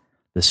toxic.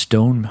 The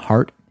stone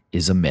heart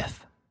is a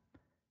myth.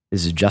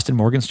 This is Justin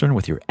Morgenstern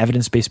with your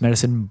Evidence-Based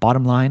Medicine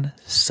Bottom Line,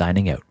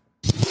 signing out.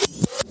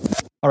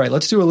 All right,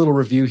 let's do a little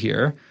review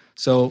here.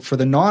 So for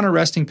the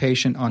non-arresting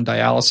patient on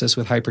dialysis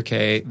with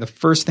hyper-K, the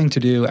first thing to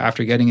do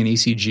after getting an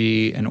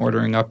ECG and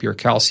ordering up your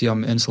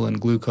calcium, insulin,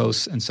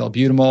 glucose, and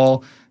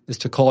salbutamol is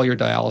to call your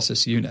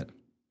dialysis unit.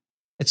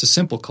 It's a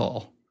simple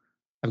call.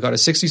 I've got a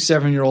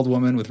 67-year-old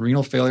woman with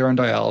renal failure on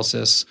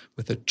dialysis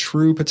with a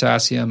true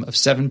potassium of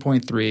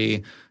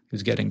 7.3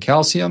 who's getting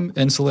calcium,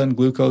 insulin,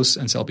 glucose,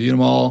 and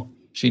salbutamol.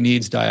 She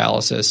needs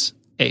dialysis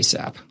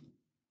ASAP.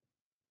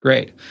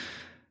 Great.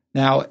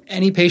 Now,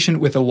 any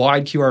patient with a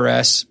wide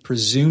QRS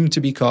presumed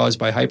to be caused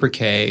by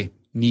hyper-K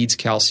needs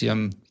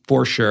calcium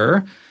for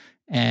sure,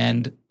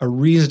 and a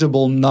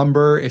reasonable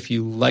number, if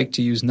you like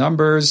to use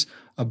numbers,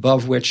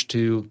 above which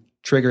to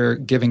trigger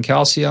giving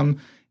calcium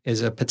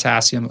is a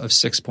potassium of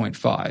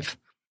 6.5.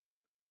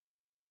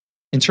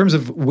 In terms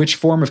of which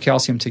form of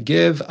calcium to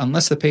give,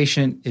 unless the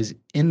patient is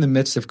in the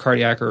midst of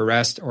cardiac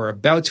arrest or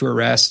about to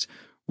arrest,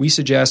 we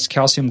suggest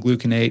calcium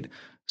gluconate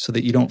so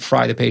that you don't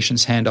fry the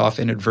patient's hand off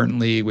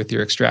inadvertently with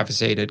your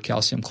extravasated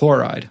calcium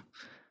chloride.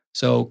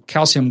 So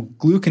calcium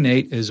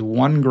gluconate is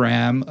 1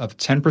 gram of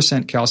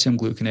 10% calcium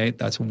gluconate,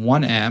 that's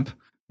 1 amp,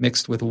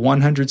 mixed with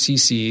 100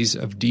 cc's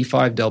of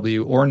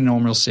D5W or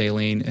normal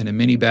saline in a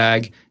mini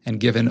bag and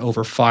given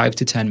over 5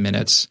 to 10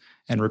 minutes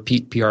and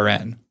repeat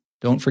PRN.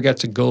 Don't forget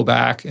to go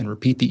back and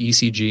repeat the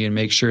ECG and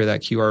make sure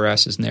that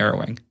QRS is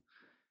narrowing.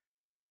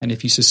 And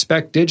if you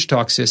suspect DIG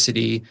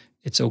toxicity,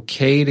 it's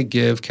okay to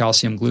give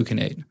calcium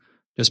gluconate.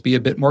 Just be a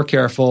bit more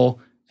careful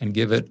and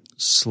give it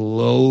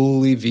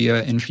slowly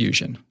via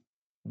infusion.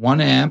 1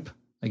 amp,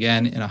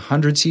 again, in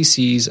 100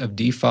 cc's of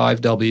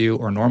D5W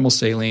or normal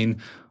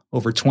saline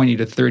over 20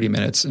 to 30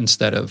 minutes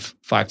instead of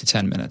 5 to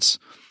 10 minutes.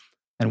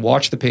 And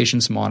watch the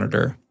patient's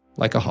monitor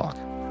like a hawk.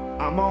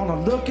 I'm on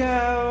a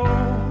lookout.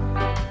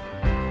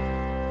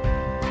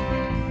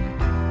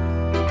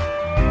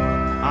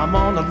 I'm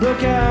on a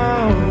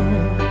lookout.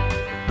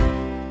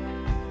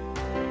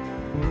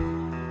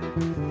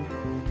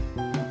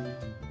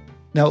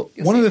 Now,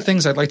 one of the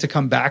things I'd like to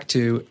come back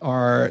to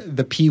are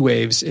the P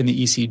waves in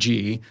the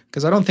ECG,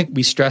 because I don't think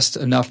we stressed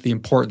enough the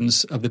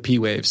importance of the P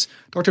waves.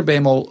 Dr.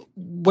 Bamel,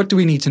 what do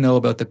we need to know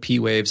about the P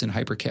waves in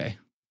hyper-K?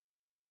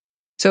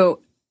 So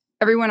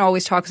everyone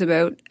always talks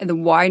about the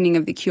widening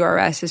of the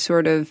QRS as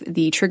sort of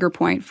the trigger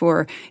point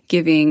for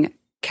giving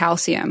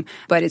calcium.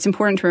 But it's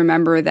important to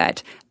remember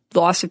that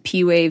loss of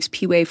P waves,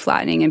 P wave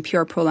flattening, and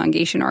PR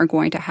prolongation are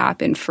going to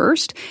happen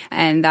first.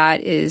 And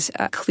that is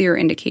a clear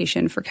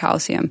indication for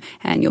calcium.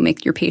 And you'll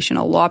make your patient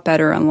a lot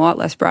better and a lot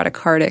less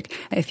bradycardic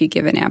if you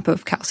give an amp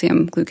of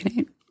calcium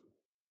gluconate.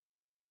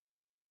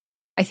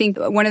 I think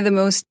one of the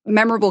most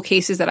memorable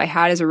cases that I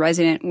had as a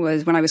resident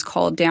was when I was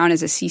called down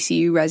as a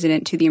CCU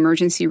resident to the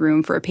emergency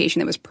room for a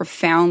patient that was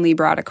profoundly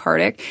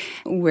bradycardic,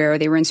 where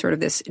they were in sort of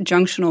this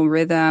junctional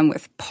rhythm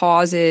with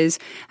pauses,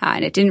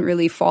 and it didn't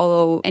really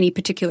follow any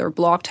particular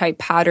block type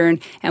pattern.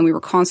 And we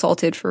were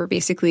consulted for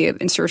basically an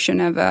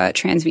insertion of a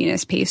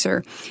transvenous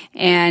pacer.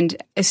 And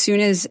as soon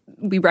as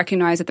we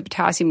recognized that the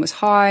potassium was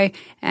high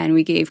and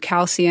we gave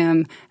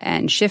calcium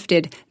and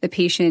shifted, the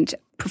patient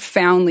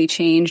profoundly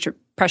changed.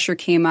 Pressure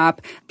came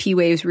up, P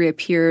waves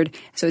reappeared.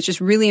 So it's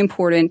just really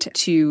important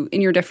to,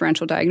 in your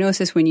differential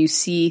diagnosis, when you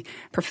see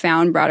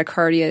profound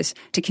bradycardias,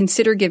 to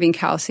consider giving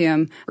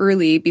calcium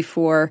early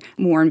before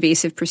more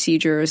invasive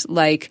procedures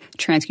like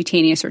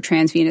transcutaneous or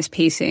transvenous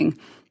pacing,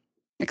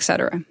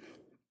 etc.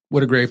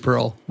 What a great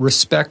pearl.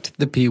 Respect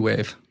the P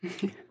wave.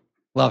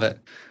 Love it.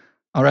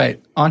 All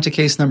right, on to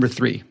case number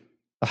 3,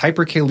 the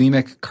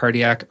hyperkalemic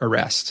cardiac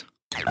arrest.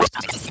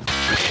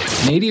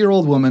 An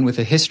 80-year-old woman with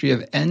a history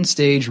of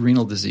end-stage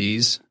renal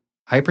disease,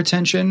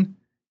 hypertension,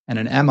 and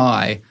an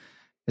MI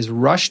is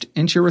rushed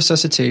into your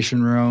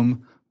resuscitation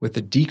room with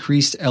a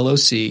decreased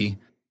LOC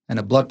and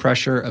a blood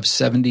pressure of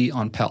 70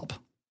 on PELP.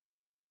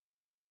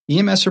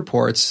 EMS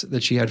reports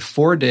that she had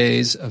 4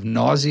 days of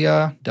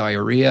nausea,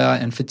 diarrhea,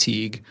 and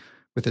fatigue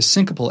with a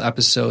syncopal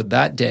episode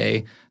that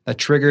day that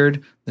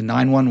triggered the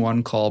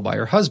 911 call by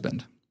her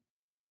husband.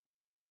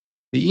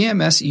 The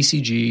EMS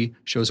ECG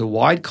shows a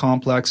wide,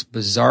 complex,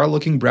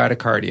 bizarre-looking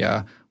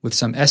bradycardia with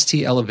some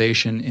ST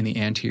elevation in the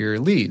anterior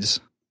leads.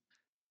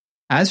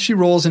 As she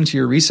rolls into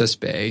your resus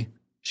bay,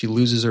 she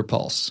loses her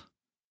pulse.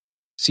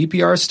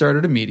 CPR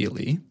started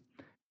immediately,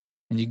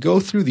 and you go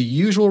through the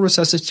usual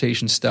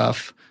resuscitation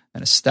stuff,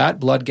 and a stat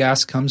blood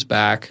gas comes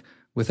back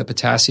with a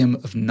potassium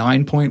of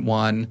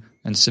 9.1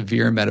 and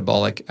severe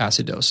metabolic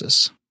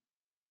acidosis.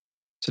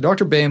 So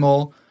Dr.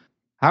 Bamel,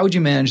 how would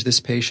you manage this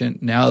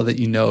patient now that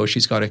you know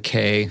she's got a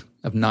K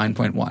of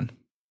 9.1?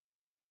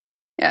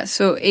 Yeah,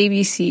 so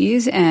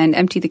ABCs and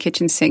empty the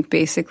kitchen sink,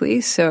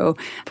 basically. So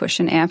push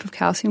an amp of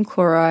calcium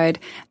chloride.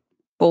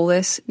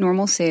 bolus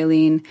normal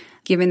saline.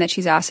 Given that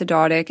she's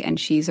acidotic and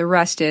she's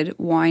arrested,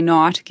 why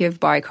not give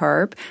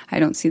bicarb? I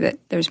don't see that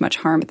there's much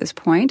harm at this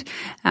point,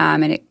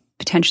 and it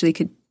potentially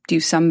could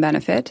do some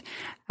benefit.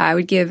 I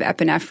would give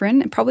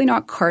epinephrine, probably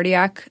not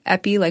cardiac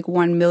epi, like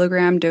 1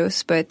 milligram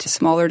dose, but a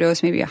smaller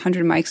dose, maybe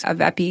 100 mics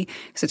of epi,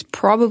 because it's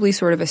probably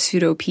sort of a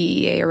pseudo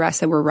PEA arrest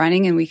that we're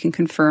running, and we can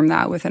confirm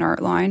that with an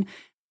art line.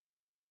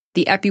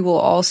 The epi will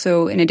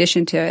also, in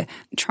addition to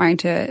trying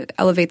to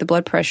elevate the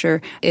blood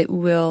pressure, it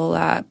will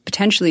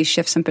potentially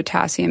shift some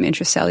potassium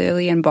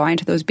intracellularly and bind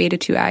to those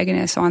beta-2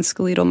 agonists on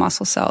skeletal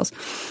muscle cells.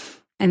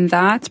 And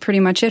that's pretty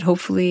much it.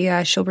 Hopefully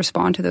she'll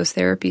respond to those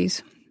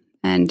therapies.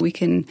 And we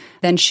can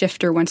then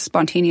shift her once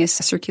spontaneous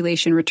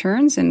circulation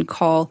returns and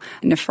call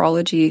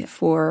nephrology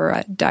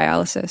for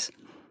dialysis.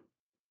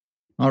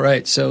 All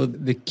right. So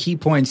the key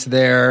points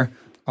there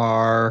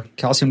are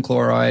calcium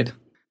chloride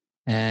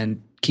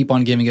and keep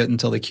on giving it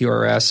until the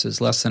QRS is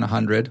less than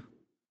 100.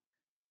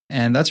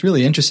 And that's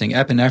really interesting.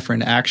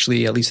 Epinephrine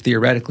actually, at least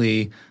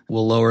theoretically,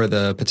 will lower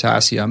the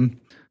potassium.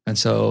 And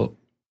so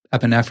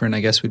epinephrine, I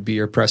guess, would be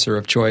your pressor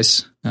of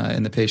choice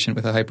in the patient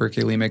with a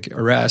hyperkalemic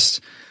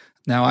arrest.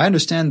 Now, I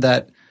understand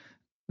that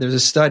there's a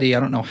study, I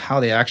don't know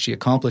how they actually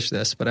accomplished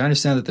this, but I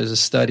understand that there's a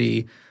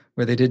study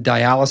where they did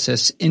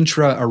dialysis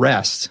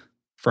intra-arrest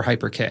for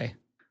hyper-K.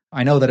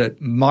 I know that at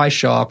my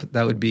shop,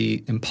 that would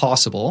be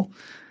impossible.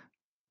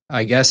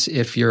 I guess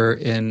if you're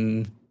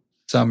in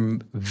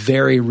some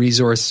very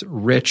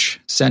resource-rich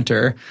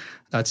center,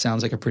 that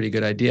sounds like a pretty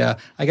good idea.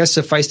 I guess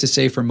suffice to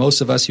say, for most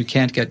of us who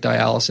can't get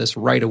dialysis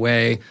right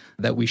away,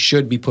 that we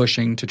should be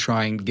pushing to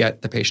try and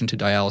get the patient to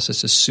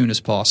dialysis as soon as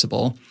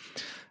possible.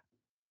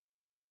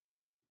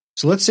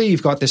 So let's say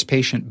you've got this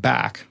patient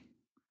back.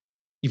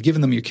 You've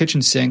given them your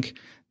kitchen sink.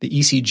 The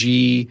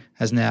ECG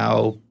has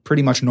now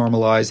pretty much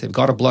normalized. They've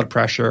got a blood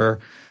pressure.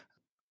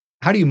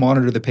 How do you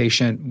monitor the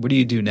patient? What do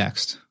you do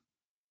next?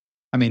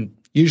 I mean,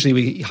 usually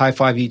we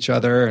high-five each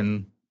other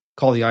and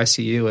call the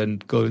ICU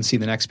and go and see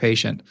the next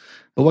patient.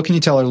 But what can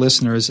you tell our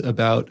listeners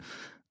about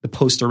the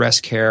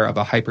post-arrest care of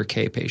a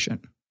hyper-K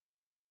patient?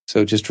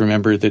 So just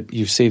remember that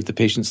you've saved the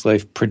patient's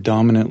life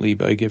predominantly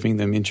by giving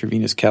them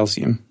intravenous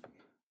calcium.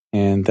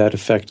 And that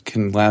effect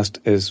can last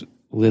as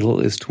little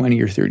as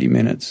 20 or 30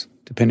 minutes,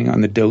 depending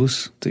on the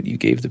dose that you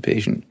gave the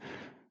patient.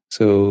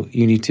 So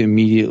you need to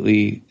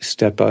immediately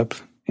step up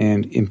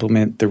and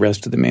implement the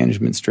rest of the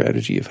management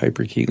strategy of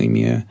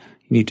hyperkalemia.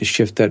 You need to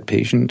shift that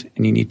patient,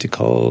 and you need to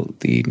call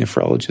the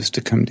nephrologist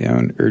to come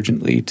down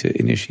urgently to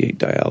initiate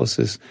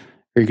dialysis,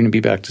 or you're going to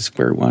be back to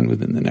square one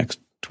within the next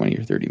 20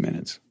 or 30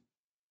 minutes.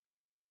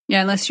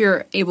 Yeah, unless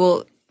you're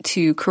able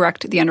to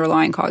correct the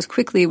underlying cause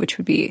quickly, which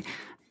would be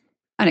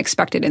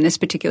unexpected in this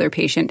particular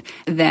patient,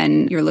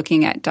 then you're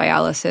looking at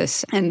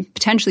dialysis and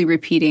potentially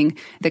repeating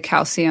the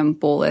calcium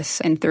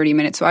bolus in 30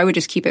 minutes. So I would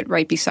just keep it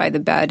right beside the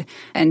bed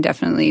and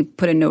definitely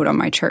put a note on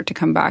my chart to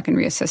come back and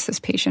reassess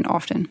this patient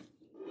often.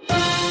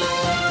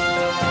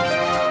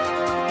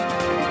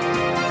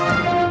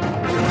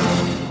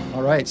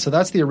 All right, so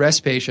that's the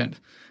arrest patient.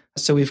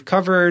 So we've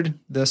covered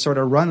the sort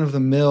of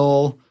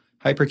run-of-the-mill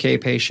hyper-K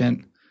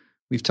patient.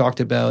 We've talked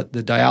about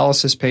the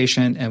dialysis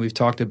patient, and we've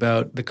talked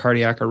about the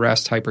cardiac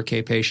arrest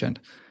hyper-K patient.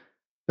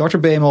 Dr.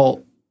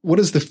 Bamel, what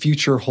does the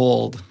future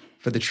hold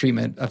for the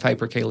treatment of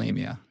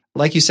hyperkalemia?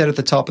 Like you said at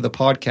the top of the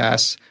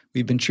podcast,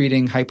 we've been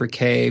treating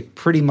hyper-K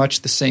pretty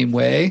much the same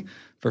way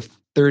for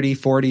 30,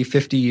 40,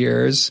 50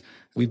 years.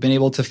 We've been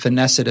able to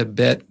finesse it a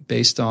bit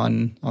based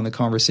on the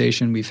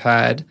conversation we've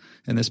had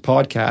in this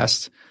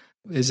podcast.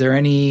 Is there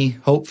any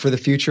hope for the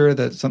future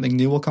that something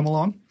new will come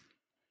along?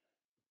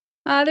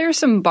 There are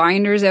some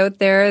binders out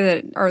there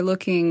that are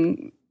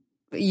looking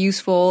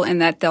useful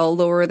and that they'll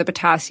lower the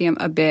potassium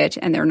a bit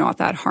and they're not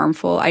that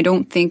harmful. I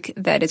don't think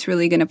that it's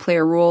really going to play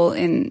a role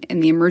in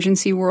the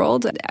emergency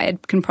world. I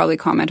can probably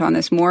comment on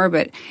this more,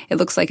 but it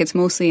looks like it's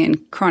mostly in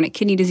chronic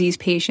kidney disease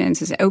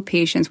patients, as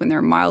outpatients when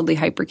they're mildly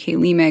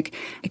hyperkalemic.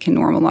 It can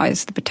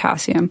normalize the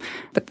potassium,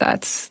 but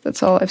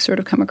that's all I've sort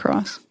of come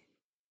across.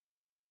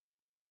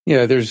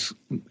 Yeah, there's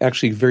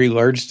actually very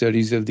large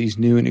studies of these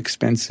new and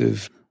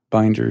expensive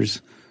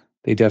binders.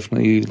 They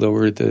definitely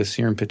lower the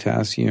serum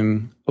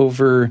potassium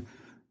over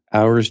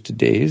hours to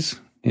days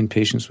in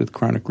patients with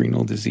chronic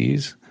renal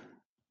disease.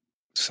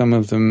 Some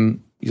of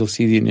them, you'll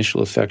see the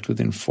initial effect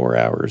within 4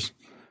 hours.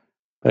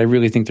 But I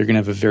really think they're going to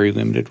have a very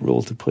limited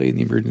role to play in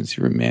the emergency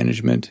room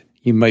management.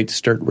 You might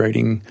start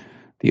writing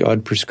the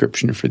odd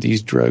prescription for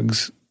these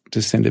drugs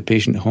to send a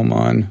patient home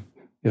on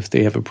if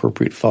they have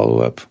appropriate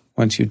follow-up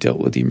once you've dealt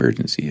with the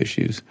emergency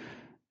issues.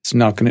 It's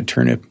not going to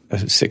turn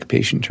a sick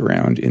patient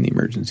around in the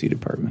emergency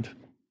department.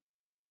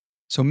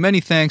 So many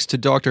thanks to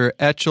Dr.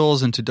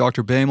 Etchells and to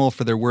Dr. Bamel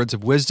for their words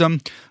of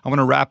wisdom. I want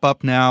to wrap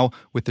up now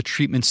with the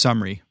treatment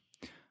summary.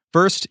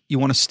 First, you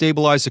want to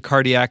stabilize the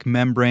cardiac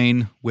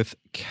membrane with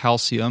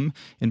calcium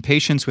in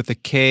patients with a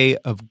K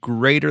of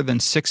greater than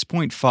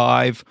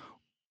 6.5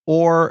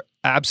 or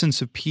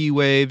absence of P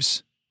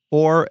waves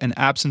or an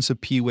absence of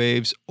P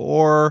waves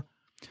or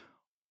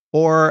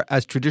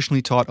as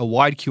traditionally taught, a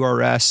wide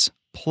QRS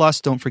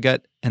Plus, don't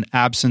forget, an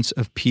absence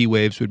of P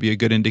waves would be a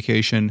good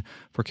indication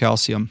for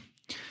calcium.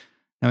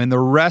 Now, in the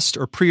rest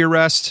or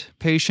pre-arrest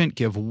patient,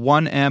 give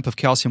 1 amp of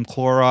calcium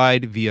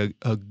chloride via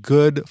a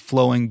good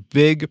flowing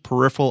big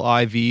peripheral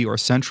IV or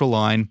central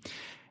line,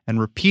 and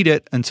repeat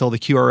it until the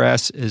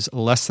QRS is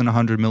less than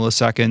 100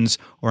 milliseconds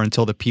or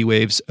until the P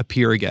waves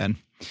appear again.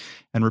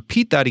 And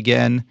repeat that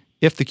again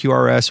if the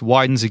QRS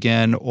widens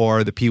again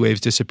or the P waves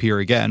disappear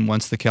again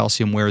once the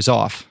calcium wears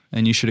off,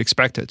 and you should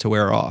expect it to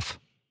wear off.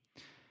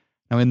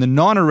 Now, in the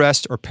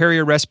non-arrest or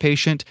peri-arrest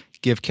patient,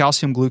 give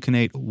calcium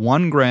gluconate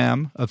 1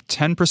 gram of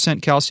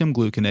 10% calcium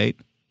gluconate.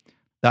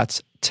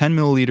 That's 10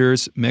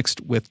 milliliters mixed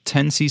with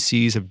 10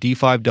 cc's of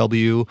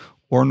D5W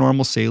or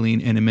normal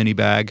saline in a mini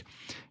bag,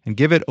 and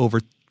give it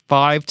over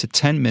 5 to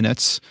 10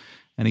 minutes,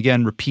 and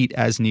again, repeat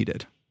as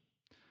needed.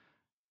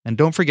 And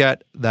don't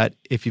forget that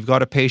if you've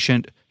got a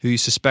patient who you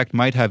suspect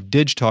might have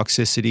dig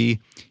toxicity,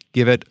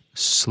 give it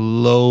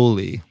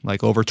slowly,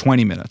 like over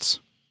 20 minutes.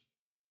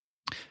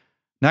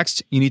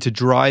 Next, you need to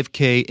drive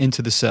K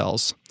into the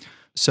cells.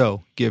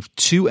 So give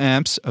 2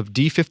 amps of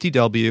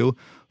D50W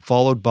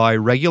followed by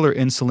regular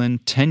insulin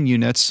 10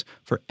 units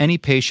for any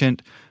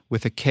patient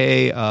with a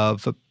K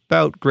of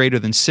about greater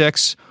than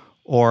 6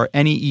 or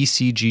any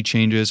ECG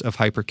changes of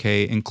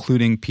hyper-K,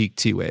 including peak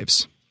T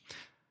waves.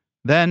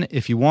 Then,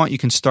 if you want, you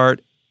can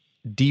start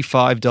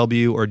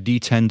D5W or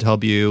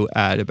D10W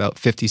at about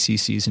 50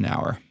 cc's an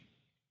hour.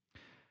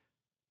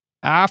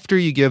 After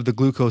you give the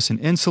glucose and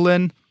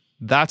insulin,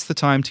 that's the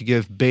time to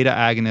give beta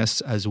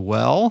agonists as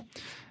well.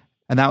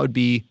 And that would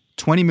be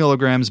 20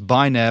 milligrams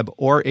by neb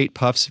or 8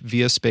 puffs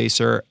via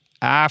spacer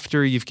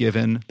after you've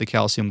given the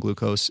calcium,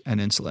 glucose, and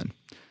insulin.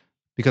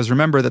 Because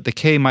remember that the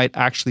K might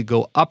actually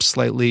go up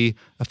slightly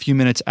a few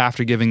minutes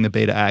after giving the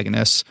beta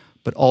agonists,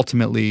 but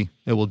ultimately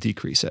it will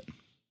decrease it.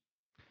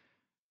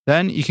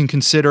 Then you can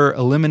consider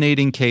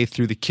eliminating K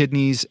through the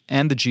kidneys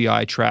and the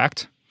GI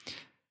tract.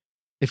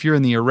 If you're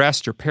in the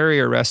arrest or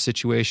peri-arrest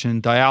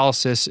situation,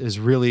 dialysis is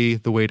really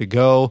the way to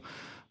go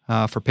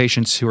for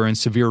patients who are in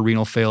severe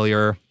renal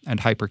failure and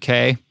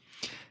hyper-K.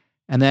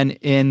 And then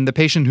in the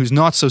patient who's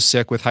not so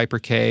sick with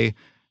hyper-K,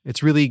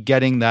 it's really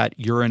getting that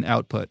urine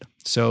output.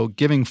 So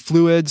giving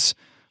fluids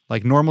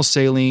like normal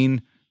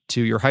saline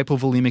to your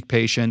hypovolemic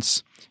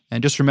patients.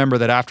 And just remember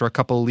that after a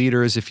couple of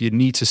liters, if you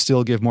need to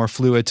still give more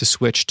fluid, to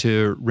switch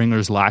to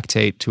Ringer's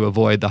lactate to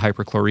avoid the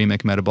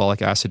hyperchloremic metabolic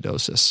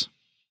acidosis.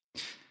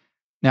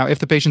 Now, if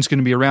the patient's going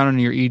to be around in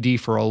your ED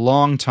for a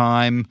long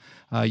time,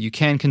 you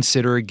can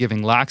consider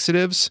giving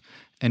laxatives.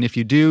 And if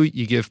you do,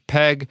 you give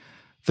PEG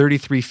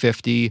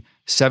 3350,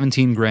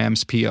 17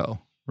 grams PO.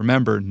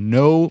 Remember,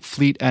 no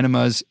fleet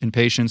enemas in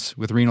patients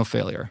with renal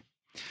failure.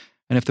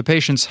 And if the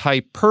patient's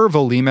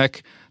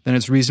hypervolemic, then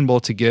it's reasonable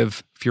to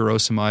give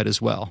furosemide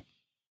as well.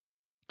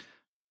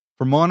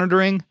 For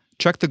monitoring,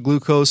 check the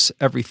glucose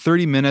every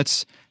 30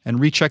 minutes and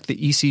recheck the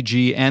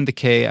ECG and the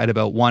K at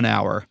about 1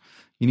 hour.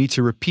 You need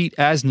to repeat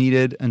as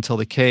needed until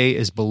the K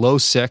is below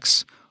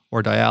 6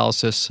 or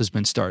dialysis has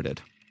been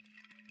started.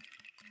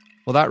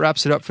 Well, that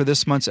wraps it up for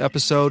this month's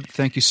episode.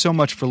 Thank you so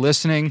much for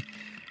listening.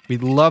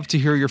 We'd love to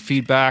hear your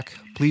feedback.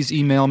 Please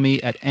email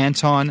me at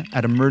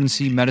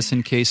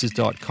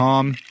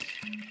anton@emergencymedicinecases.com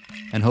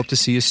and hope to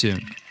see you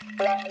soon.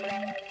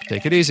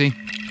 Take it easy.